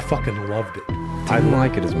of that? I fucking loved it. I didn't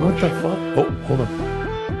like it as much. What the fuck? Oh, hold on.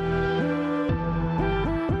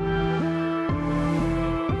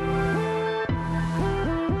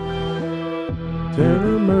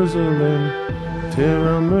 Teramerzalin.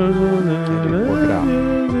 Yeah, dude, work it out.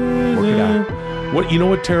 Work it out. What, you know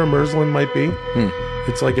what Teramerzalin might be?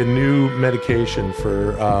 It's like a new medication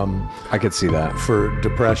for... I could see that. For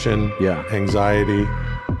depression, anxiety,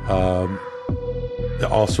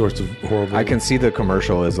 all sorts of horrible... I can see the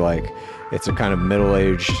commercial as like... It's a kind of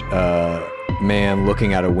middle-aged man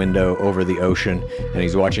looking out a window over the ocean, and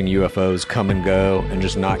he's watching UFOs come and go and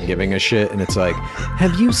just not giving a shit. And it's like,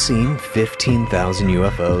 have you seen 15,000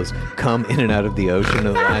 UFOs come in and out of the ocean in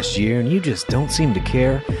the last year, and you just don't seem to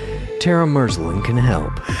care? Teramerzalin can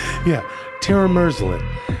help. Yeah, Teramerzalin.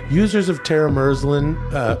 Users of Teramerzalin,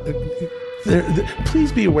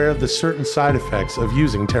 please be aware of the certain side effects of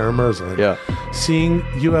using Teramerzalin. Yeah. Seeing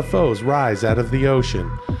UFOs rise out of the ocean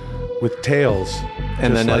with tails,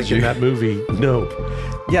 and just then like in that movie, Nope.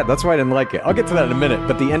 Yeah, that's why I didn't like it. I'll get to that in a minute.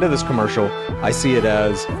 But the end of this commercial, I see it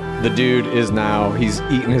as the dude is now, he's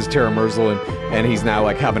eating his Teramerzalin, and he's now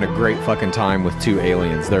like having a great fucking time with 2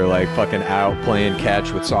 aliens. They're like fucking out playing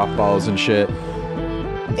catch with softballs and shit.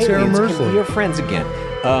 Aliens can be your friends again.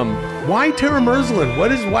 Why Teramerzalin?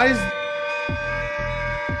 Why is...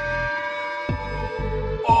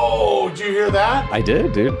 Oh, did you hear that? I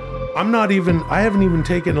did, dude. I haven't even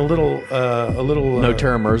taken a little no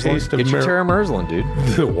Teramerzalin. Get your Teramerzalin, dude.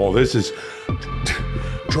 Well, this is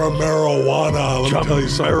Teramerzalin. Let me tell you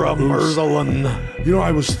something. Teramerzalin. You know,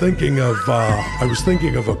 I was thinking of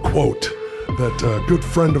a quote that a good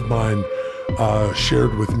friend of mine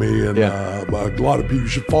shared with me, and a lot of people, you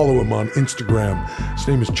should follow him on Instagram. His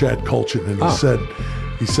name is Chad Kulchin, and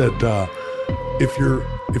he said if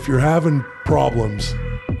you're having problems,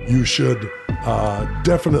 you should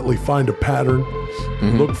definitely find a pattern.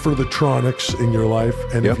 Look for the tronics in your life,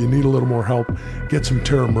 and if you need a little more help, get some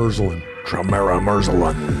Teramerzalin.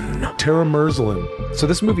 Teramerzalin. So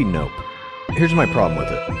this movie, Nope. Here's my problem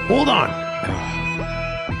with it. Hold on.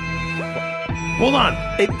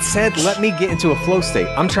 It said, let me get into a flow state.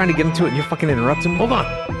 I'm trying to get into it, and you're fucking interrupting me. Hold on.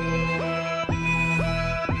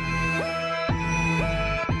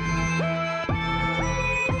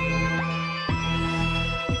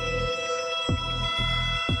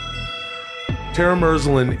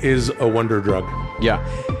 Teramerzalin is a wonder drug. Yeah.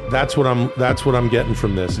 That's what I'm getting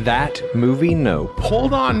from this. That movie, Nope.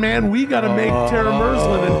 Hold on, man. We got to make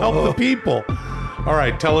Teramerzalin and help the people. All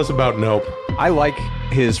right, tell us about Nope. I like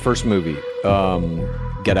his first movie,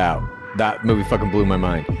 Get Out. That movie fucking blew my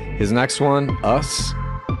mind. His next one, Us,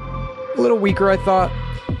 a little weaker, I thought.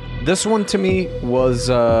 This one to me was,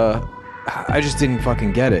 I just didn't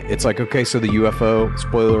fucking get it. It's like, okay, so the UFO,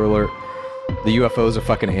 spoiler alert, the UFO is a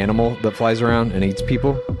fucking animal that flies around and eats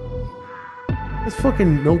people. It's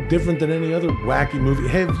fucking no different than any other wacky movie.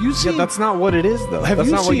 Have you seen... Yeah, that's not what it is, though. That's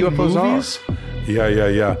not what UFOs movies are.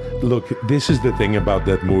 Yeah. Look, this is the thing about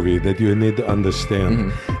that movie that you need to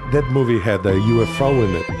understand. That movie had a UFO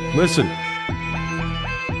in it. Listen.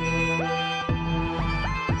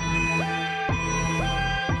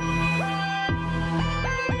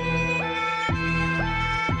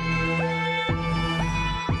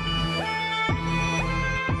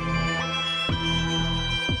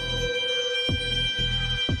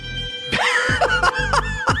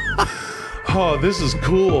 Oh, this is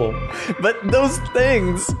cool. But those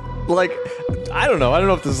things, like, I don't know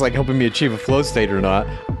if this is like helping me achieve a flow state or not.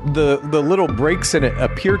 The little breaks in it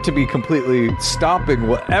appear to be completely stopping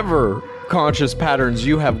whatever conscious patterns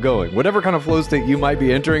you have going. Whatever kind of flow state you might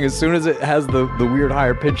be entering, as soon as it has the weird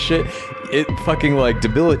higher pitch shit, it fucking like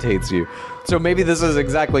debilitates you. So maybe this is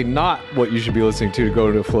exactly not what you should be listening to go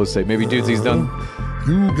into a flow state. Maybe Dudesey's done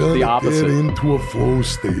you gotta the opposite. Get into a flow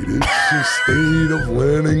state. It's a state of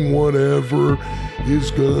letting whatever is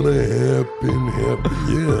gonna happen.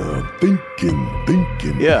 Yeah,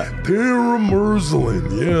 thinking. Yeah. Teramerzalin,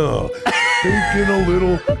 yeah. Thinking a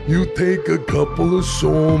little, you take a couple of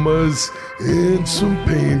somas and some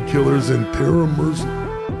painkillers and Teramerzalin.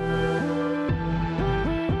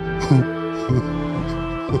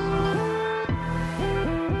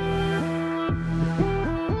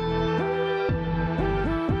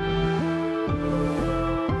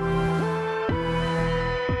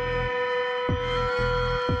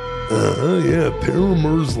 Yeah,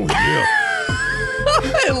 Teramerzalin, yeah.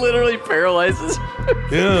 It literally paralyzes.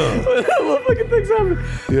 Yeah. What fucking things happen?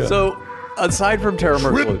 Yeah. So, aside from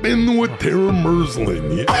Teramerzalin... Tripping with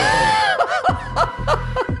Teramerzalin, yeah.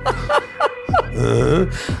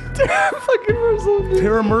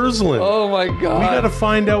 Teramerzalin. Oh my god. We gotta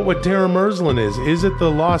find out what Teramerzalin is. Is it the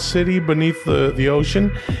lost city beneath the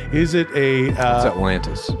ocean? Is it a... it's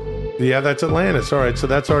Atlantis. Yeah, that's Atlantis. All right, so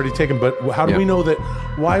that's already taken. But how do we know that?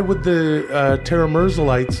 Why would the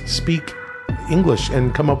Teramerzalites speak English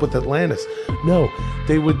and come up with Atlantis? No,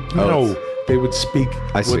 they would they would speak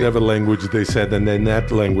whatever language they said, and then that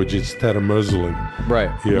language is Teramerzalin. Right.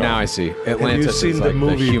 Yeah. Now I see. Atlantis. Have you seen is the like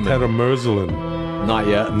movie the Teramerzalin? Not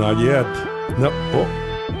yet. Not yet. No. Oh.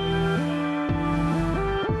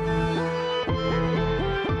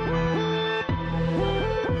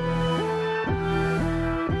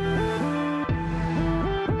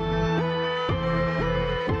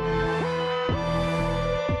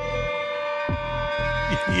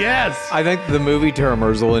 Yes. I think the movie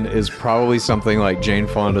Teramerzalin is probably something like Jane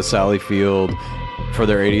Fonda, Sally Field, for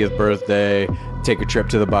their 80th birthday, take a trip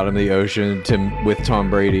to the bottom of the ocean with Tom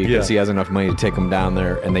Brady because he has enough money to take them down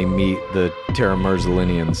there, and they meet the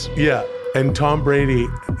Teramerzalinians. Yeah, and Tom Brady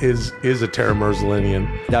is a Teramerzalinian.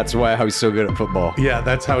 That's why how he's so good at football. Yeah,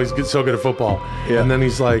 that's how he's so good at football. Yeah. And then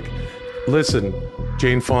he's like, listen,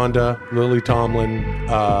 Jane Fonda, Lily Tomlin,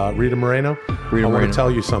 Rita Moreno. I want to tell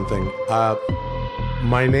you something.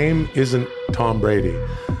 My name isn't Tom Brady.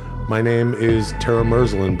 My name is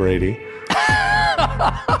Teramerzalin Brady.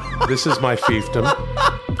 This is my fiefdom.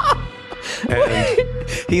 And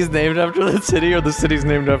he's named after the city, or the city's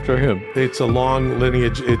named after him? It's a long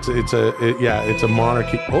lineage. It's a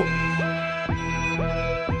monarchy. Oh.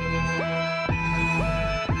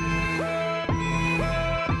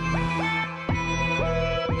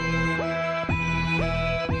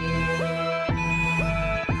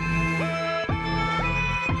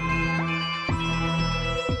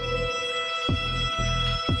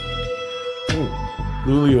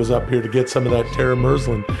 Lulio's up here to get some of that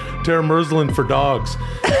Teramerzalin. Teramerzalin for dogs.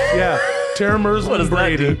 Yeah, Teramerzalin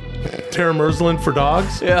Brady. Teramerzalin for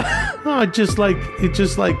dogs. Yeah. Oh, it just like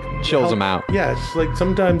chills them out. Yeah, it's like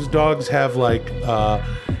sometimes dogs have like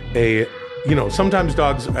sometimes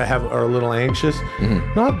dogs are a little anxious.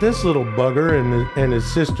 Mm-hmm. Not this little bugger and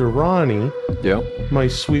his sister Ronnie. Yeah. My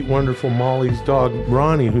sweet, wonderful Molly's dog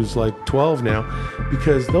Ronnie, who's like 12 now,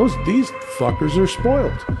 because these fuckers are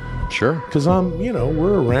spoiled. Sure. Because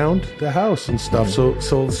we're around the house and stuff. Mm-hmm.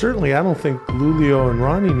 So certainly I don't think Lulio and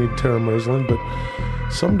Ronnie need Teramerzalin, but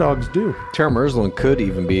some dogs do. Teramerzalin could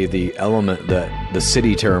even be the element that the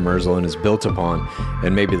city Teramerzalin is built upon,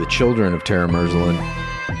 and maybe the children of Teramerzalin.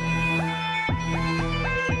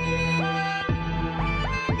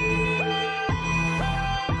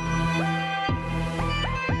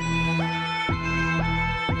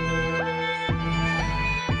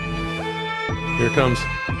 Here it comes.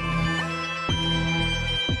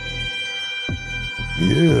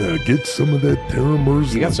 Yeah, get some of that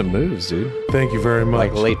Teramerzalin. You got some moves, dude. Thank you very much.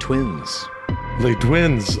 Like Les Twins. Les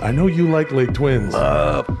Twins. I know you like Les Twins.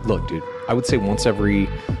 Look, dude, I would say once every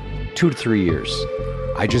 2 to 3 years,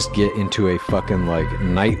 I just get into a fucking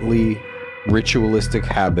nightly ritualistic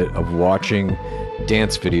habit of watching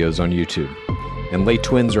dance videos on YouTube. And Les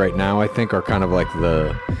Twins right now, I think, are kind of like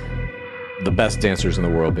the best dancers in the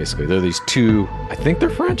world, basically. They're these two, I think they're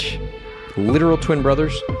French, literal twin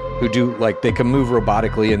brothers who do, they can move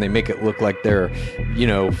robotically and they make it look like they're,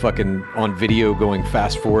 fucking on video going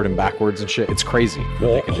fast forward and backwards and shit. It's crazy.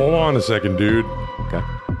 Well, hold on a second, dude. Okay.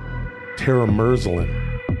 Teramerzalin.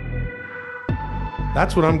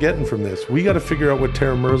 That's what I'm getting from this. We got to figure out what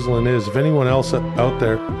Teramerzalin is. If anyone else out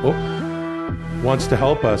there wants to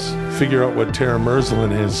help us figure out what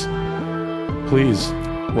Teramerzalin is, please.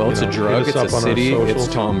 Well, it's a drug, it's a city, it's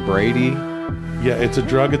Tom Brady. Yeah, it's a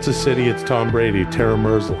drug, it's a city, it's Tom Brady,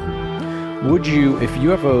 Teramerzalin. Would you, if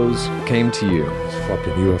UFOs came to you... It's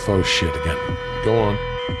fucking UFO shit again. Go on.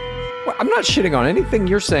 Well, I'm not shitting on anything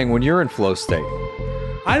you're saying when you're in flow state.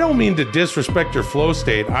 I don't mean to disrespect your flow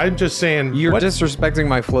state. I'm just saying... You're disrespecting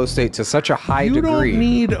my flow state to such a high degree. You don't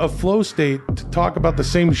need a flow state to talk about the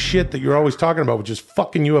same shit that you're always talking about, which is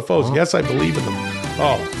fucking UFOs. Oh. Yes, I believe in them.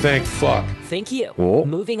 Oh, thank fuck. Thank you. Oh.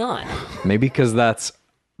 Moving on. Maybe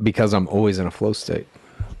because I'm always in a flow state.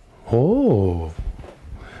 Oh.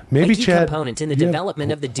 Maybe a key Chad, component in the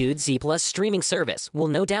development of the Dude Z Plus streaming service will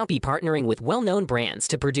no doubt be partnering with well-known brands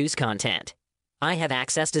to produce content. I have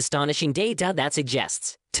accessed astonishing data that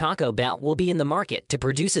suggests Taco Bell will be in the market to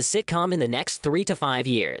produce a sitcom in the next 3 to 5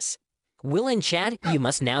 years. Will and Chad, you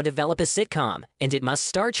must now develop a sitcom, and it must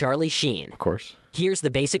star Charlie Sheen. Of course. Here's the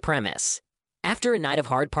basic premise. After a night of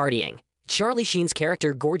hard partying, Charlie Sheen's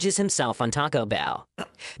character gorges himself on Taco Bell.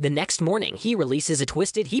 The next morning, he releases a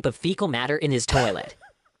twisted heap of fecal matter in his toilet.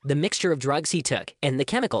 The mixture of drugs he took and the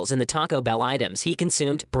chemicals in the Taco Bell items he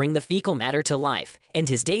consumed bring the fecal matter to life, and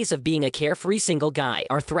his days of being a carefree single guy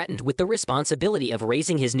are threatened with the responsibility of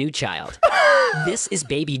raising his new child. This is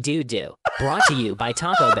Baby Doo Doo, brought to you by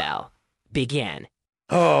Taco Bell. Begin.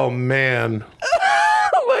 Oh, man.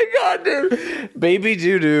 Oh, my God, dude. Baby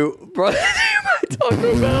Doo Doo, brought to you by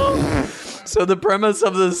Taco Bell. So the premise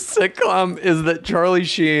of this sitcom is that Charlie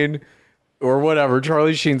Sheen, or whatever,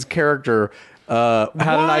 Charlie Sheen's character...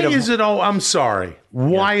 I'm sorry.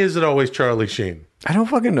 Why is it always Charlie Sheen? I don't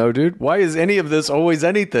fucking know, dude. Why is any of this always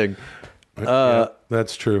anything? Yeah,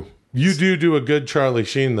 that's true. You do a good Charlie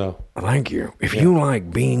Sheen, though. Thank you. If you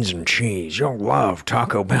like beans and cheese, you'll love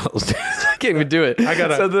Taco Bell's. I can't even do it. I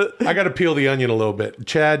gotta peel the onion a little bit.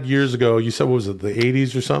 Chad, years ago, you said, what was it, the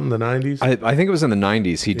 80s or something, the 90s? I think it was in the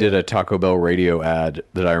 90s. He did a Taco Bell radio ad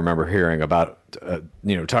that I remember hearing about,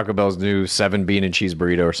 Taco Bell's new 7 bean and cheese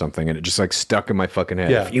burrito or something, and it just stuck in my fucking head.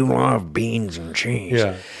 Yeah. If you love beans and cheese.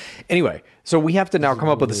 Yeah. Anyway, so we have to now come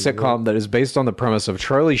up with a sitcom that is based on the premise of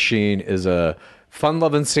Charlie Sheen is a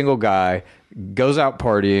fun-loving single guy goes out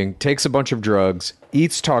partying, takes a bunch of drugs,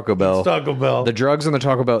 eats Taco Bell. Taco Bell. The drugs in the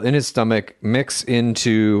Taco Bell in his stomach mix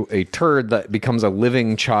into a turd that becomes a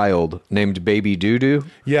living child named Baby Doo-Doo.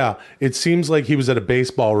 Yeah, it seems like he was at a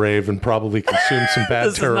baseball rave and probably consumed some bad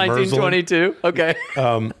This is Teramerzalin. 1922? Okay.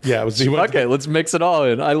 Yeah, it was. Okay, let's mix it all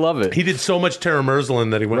in. I love it. He did so much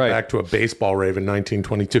Teramerzalin that he went back to a baseball rave in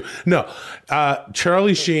 1922. No,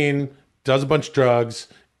 Charlie Sheen does a bunch of drugs,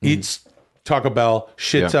 eats Taco Bell,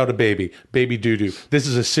 shits out a baby Doo-Doo. This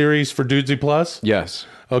is a series for Dudesy Plus? Yes.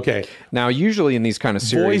 Okay. Now, usually in these kind of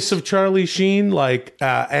series... Voice of Charlie Sheen, like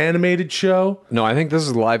animated show? No, I think this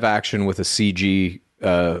is live action with a CG,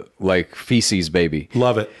 like, feces baby.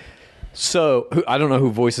 Love it. So, I don't know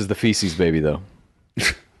who voices the feces baby, though.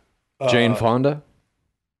 Jane Fonda?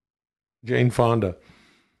 Jane Fonda.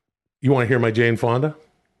 You want to hear my Jane Fonda?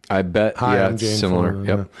 I bet. Hi, yeah, I'm it's Jane similar.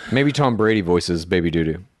 Fonda, Yep. Maybe Tom Brady voices Baby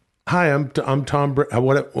Doo-Doo. Hi, I'm Tom Brady.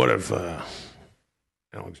 What if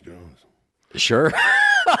Alex Jones? Sure.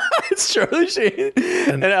 It's Charlie Sheen.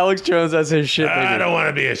 And Alex Jones has his shit baby. I don't want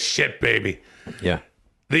to be a shit baby. Yeah.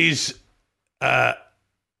 These, the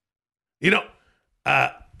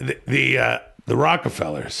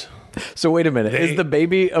Rockefellers. So wait a minute. Is the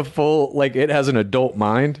baby a full, like, it has an adult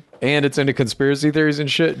mind and it's into conspiracy theories and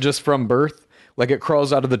shit just from birth? Like, it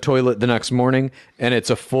crawls out of the toilet the next morning and it's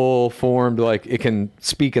a full-formed, like, it can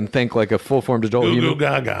speak and think like a full-formed adult Goo human? goo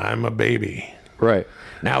gaga, I'm a baby. Right.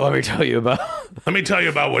 Now let me tell you about... Let me tell you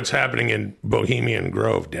about what's happening in Bohemian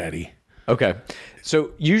Grove, Daddy. Okay.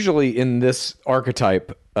 So usually in this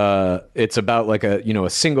archetype, it's about like a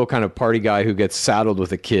single kind of party guy who gets saddled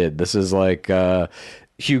with a kid. This is like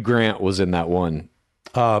Hugh Grant was in that one.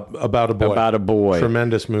 About a boy. About a boy.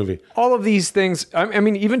 Tremendous movie. All of these things, I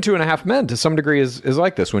mean, even 2.5 Men to some degree is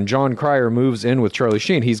like this. When John Cryer moves in with Charlie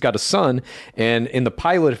Sheen, he's got a son. And in the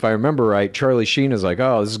pilot, if I remember right, Charlie Sheen is like,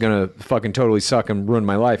 oh, this is going to fucking totally suck and ruin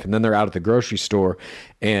my life. And then they're out at the grocery store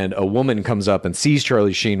and a woman comes up and sees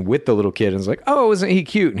Charlie Sheen with the little kid and is like, oh, isn't he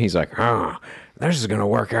cute? And he's like, this is going to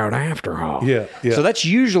work out after all. Yeah. So that's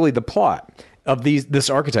usually the plot of this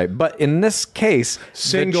archetype. But in this case,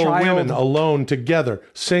 single women alone together.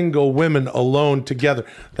 Single women alone together.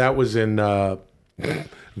 That was in About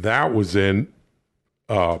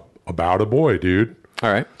a Boy, dude.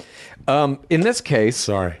 All right. In this case,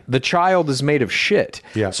 the child is made of shit.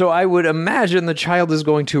 Yeah. So I would imagine the child is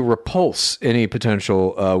going to repulse any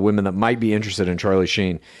potential women that might be interested in Charlie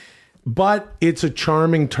Sheen. But it's a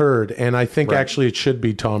charming turd, and I think actually it should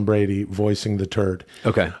be Tom Brady voicing the turd.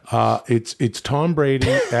 Okay. It's Tom Brady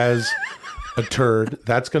as a turd.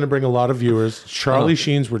 That's going to bring a lot of viewers. Charlie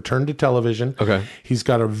Sheen's return to television. Okay. He's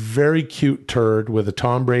got a very cute turd with a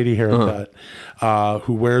Tom Brady haircut,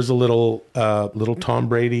 who wears a little Tom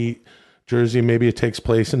Brady jersey. Maybe it takes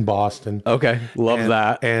place in Boston. Okay, love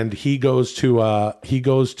that. And he goes to. He's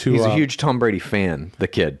a huge Tom Brady fan. The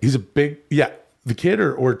kid. He's a big The kid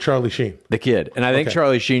or Charlie Sheen? The kid. And I think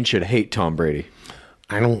Charlie Sheen should hate Tom Brady.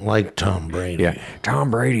 I don't like Tom Brady. Yeah. Tom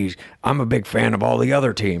Brady's, I'm a big fan of all the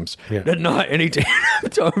other teams. Yeah. Not any team.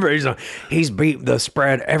 Tom Brady's, he's beat the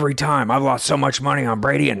spread every time. I've lost so much money on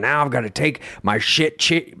Brady, and now I've got to take my shit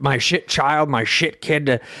kid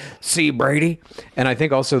to see Brady. And I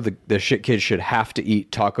think also the shit kid should have to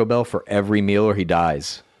eat Taco Bell for every meal or he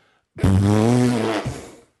dies.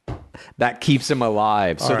 That keeps him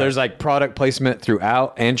alive. So there's like product placement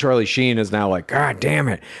throughout. And Charlie Sheen is now like, God damn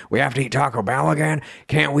it. We have to eat Taco Bell again?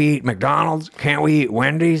 Can't we eat McDonald's? Can't we eat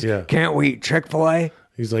Wendy's? Yeah. Can't we eat Chick-fil-A?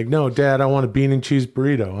 He's like, no, Dad, I want a bean and cheese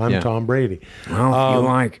burrito. I'm Tom Brady. Well, you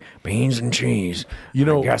like beans and cheese. I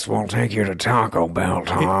guess we'll take you to Taco Bell,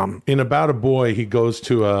 Tom. In About a Boy, he goes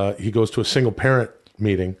to a single parent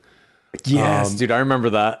meeting. Yes, dude, I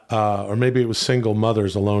remember that. Or maybe it was single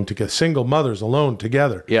mothers alone together. Single mothers alone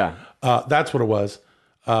together. Yeah. That's what it was.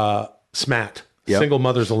 SMAT. Yep. Single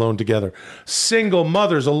mothers alone together. Single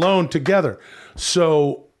mothers alone together.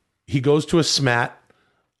 So he goes to a SMAT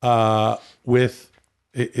with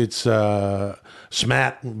it's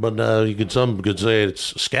SMAT, but some could say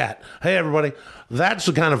it's scat. Hey everybody, that's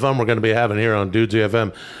the kind of fun we're going to be having here on Dudesy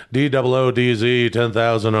FM. DOODZ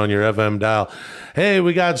 10,000 on your FM dial. Hey,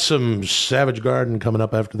 we got some Savage Garden coming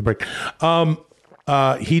up after the break.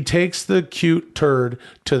 He takes the cute turd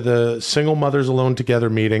to the single mothers alone together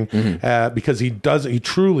meeting because he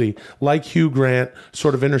truly, like Hugh Grant,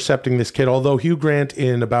 sort of intercepting this kid. Although Hugh Grant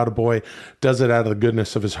in About a Boy does it out of the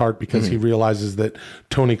goodness of his heart because he realizes that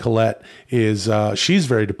Toni Collette is, she's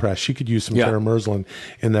very depressed. She could use some Teramerzalin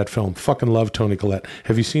in that film. Fucking love Toni Collette.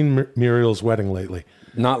 Have you seen Muriel's Wedding lately?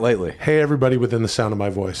 Not lately. Hey, everybody within the sound of my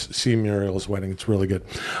voice. See Muriel's Wedding. It's really good.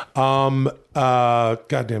 God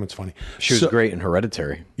damn, it's funny. She was great in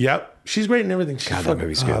Hereditary. Yep. She's great in everything. God, that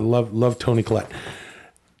movie's good. I love Toni Collette.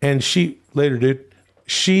 And later, dude,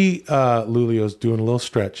 Lulio's doing a little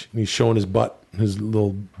stretch. And he's showing his butt, his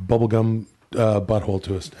little bubblegum butthole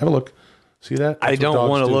to us. Have a look. See that? I don't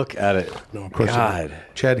want to look at it. No, of course God.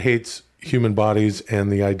 not. Chad hates human bodies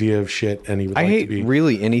and the idea of shit, and he would I like hate to be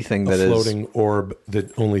really anything that a is floating orb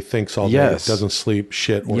that only thinks all day, Yes. doesn't sleep,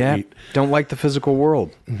 shit, or yeah. eat. Don't like the physical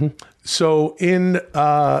world. Mm-hmm. So in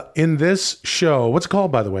this show, what's it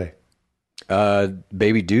called, by the way?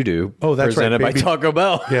 Baby Doo-Doo. Oh, that's right. Presented by Taco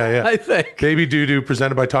Bell. Yeah. I think. Baby Doo-Doo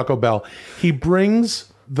presented by Taco Bell. He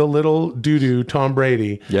brings the little doo-doo, Tom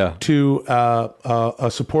Brady, to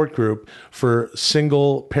a support group for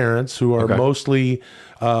single parents who are mostly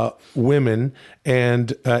women.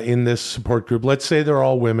 And in this support group, let's say they're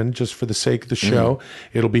all women, just for the sake of the show.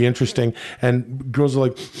 It'll be interesting. And girls are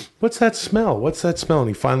like, what's that smell? What's that smell? And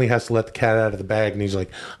he finally has to let the cat out of the bag. And he's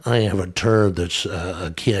like, I have a turd that's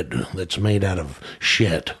a kid that's made out of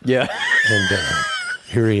shit. Yeah. And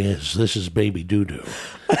here he is. This is Baby Doo-Doo.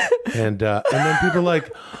 And then people are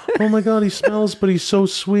like, oh my God, he smells, but he's so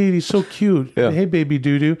sweet. He's so cute. Yeah. Hey, Baby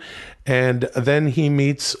Doo-Doo. And then he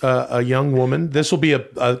meets a young woman. This will be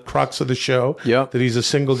a crux of the show. Yeah. That he's a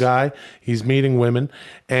single guy. He's meeting women.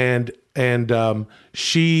 And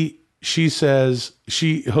she says,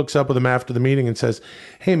 she hooks up with him after the meeting and says,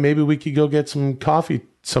 hey, maybe we could go get some coffee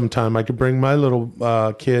sometime. I could bring my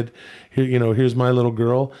little kid. Here, here's my little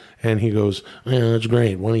girl. And he goes, yeah, that's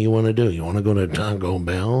great. What do you want to do? You want to go to Taco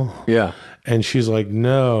Bell? Yeah. And she's like,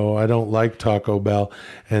 no, I don't like Taco Bell.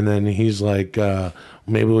 And then he's like,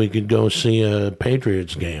 maybe we could go see a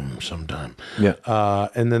Patriots game sometime. Yeah.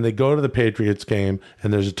 And then they go to the Patriots game,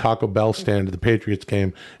 and there's a Taco Bell stand at the Patriots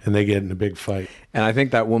game, and they get in a big fight. And I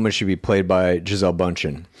think that woman should be played by Giselle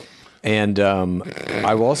Bundchen. And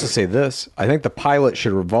I will also say this. I think the pilot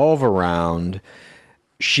should revolve around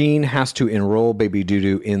Sheen has to enroll Baby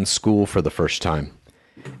Doo-Doo in school for the first time.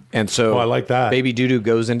 And so I like that. Baby Doo-Doo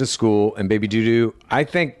goes into school, and Baby Doo-Doo, I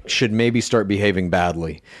think, should maybe start behaving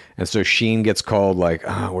badly. And so Sheen gets called like,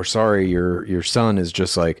 we're sorry, your son is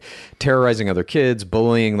just like terrorizing other kids,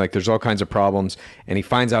 bullying, like there's all kinds of problems. And he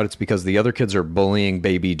finds out it's because the other kids are bullying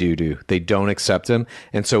Baby Doo-Doo. They don't accept him.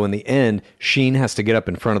 And so in the end, Sheen has to get up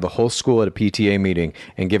in front of the whole school at a PTA meeting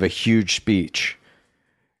and give a huge speech.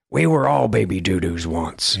 We were all Baby Doo-Doos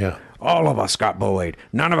once. Yeah. All of us got bullied.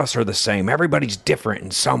 None of us are the same. Everybody's different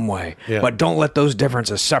in some way. Yeah. But don't let those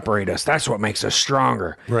differences separate us. That's what makes us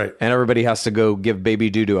stronger. Right. And everybody has to go give Baby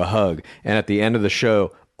Doo-Doo a hug. And at the end of the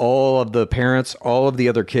show, all of the parents, all of the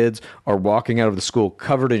other kids are walking out of the school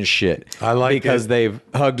covered in shit. I like it. Because they've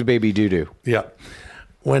hugged Baby Doo-Doo. Yeah.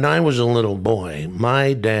 When I was a little boy,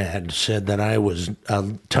 my dad said that I was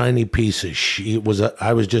a tiny piece of shit.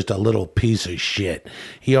 I was just a little piece of shit.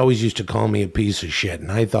 He always used to call me a piece of shit,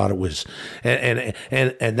 and I thought it was, and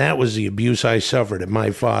that was the abuse I suffered at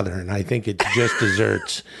my father. And I think it just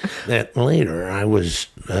deserts that later I was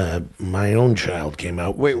my own child came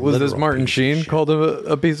out. Wait, was this Martin Sheen called him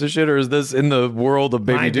a piece of shit, or is this in the world of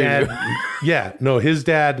Baby Doo-Doo? Yeah, no, his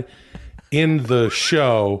dad in the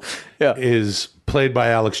show is played by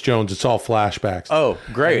Alex Jones. It's all flashbacks. Oh,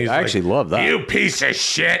 great. I actually love that. You piece of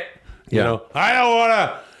shit. You know, I don't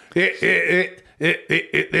want to.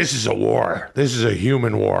 This is a war. This is a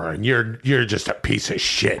human war, and you're just a piece of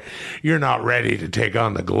shit. You're not ready to take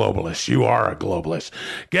on the globalists. You are a globalist.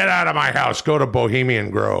 Get out of my house. Go to Bohemian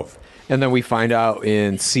Grove. And then we find out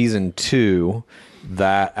in season 2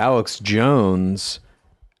 that Alex Jones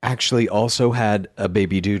actually also had a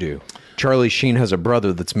Baby Doo-Doo. Charlie Sheen has a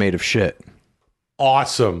brother that's made of shit.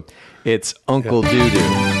 Awesome. It's Uncle Doo-Doo.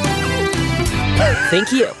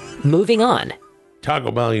 Thank you. Moving on.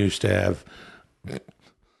 Taco Bell used to have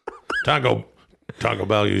Taco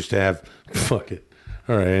Bell used to have fuck it.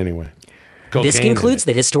 All right, anyway. This concludes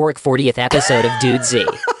the historic 40th episode of Dude Z.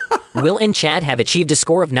 Will and Chad have achieved a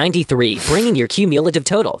score of 93, bringing your cumulative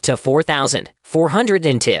total to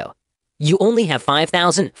 4,402. You only have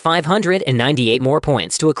 5,598 more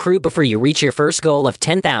points to accrue before you reach your first goal of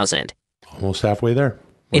 10,000. Almost halfway there.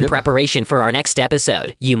 In preparation for our next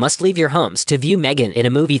episode, you must leave your homes to view Megan in a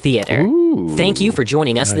movie theater. Ooh, thank you for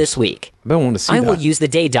joining us this week. I want to see that. I will use the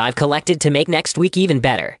data I've collected to make next week even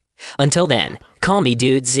better. Until then, call me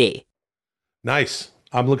Dude Z. Nice.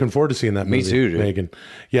 I'm looking forward to seeing that movie. Me too, dude. Megan.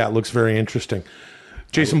 Yeah, it looks very interesting.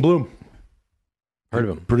 Jason Blum. Heard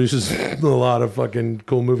of him. Produces a lot of fucking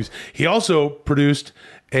cool movies. He also produced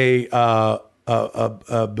a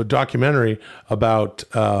documentary about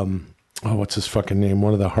what's his fucking name?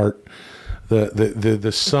 One of the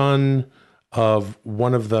the son of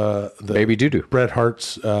one of the Baby Doodoo, Bret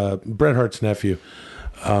Hart's nephew.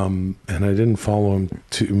 And I didn't follow him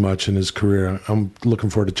too much in his career. I'm looking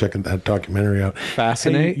forward to checking that documentary out.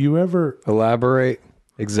 Fascinate? Hey, you ever elaborate,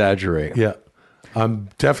 exaggerate? Yeah. I'm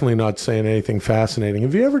definitely not saying anything fascinating.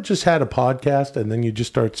 Have you ever just had a podcast and then you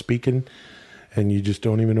just start speaking and you just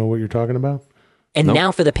don't even know what you're talking about? And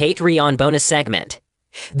now for the Patreon bonus segment.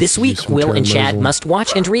 This week, Will and Chad must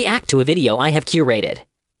watch and react to a video I have curated.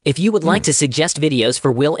 If you would like to suggest videos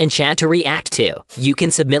for Will and Chad to react to, you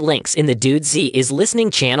can submit links in the Dude Z is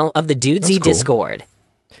Listening channel of the Dude Z Discord.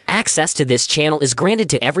 Access to this channel is granted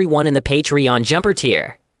to everyone in the Patreon jumper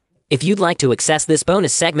tier. If you'd like to access this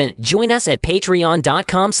bonus segment, join us at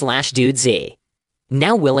patreon.com/dudez.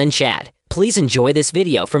 Now, Will and Chad, please enjoy this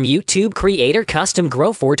video from YouTube creator Custom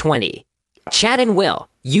Grow 420. Chad and Will,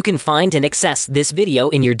 you can find and access this video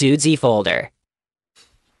in your Dude Z folder.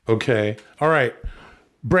 Okay. All right.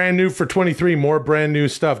 Brand new for 23, more brand new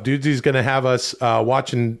stuff. Dudesy's going to have us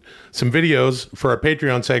watching some videos for our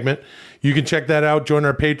Patreon segment. You can check that out. Join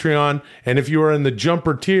our Patreon. And if you are in the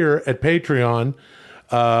jumper tier at Patreon,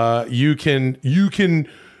 you can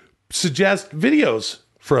suggest videos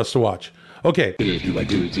for us to watch. Okay. If you like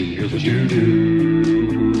Dudesy, here's what you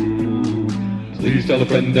do. Please tell a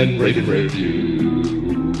friend and rate and review.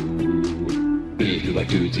 If you like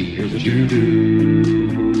Dudesy, here's what you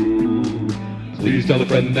do. Please tell a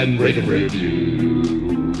friend and rate and review.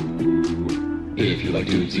 If you like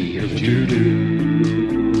Dudesy, here's what you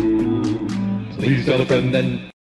do. Please tell a friend and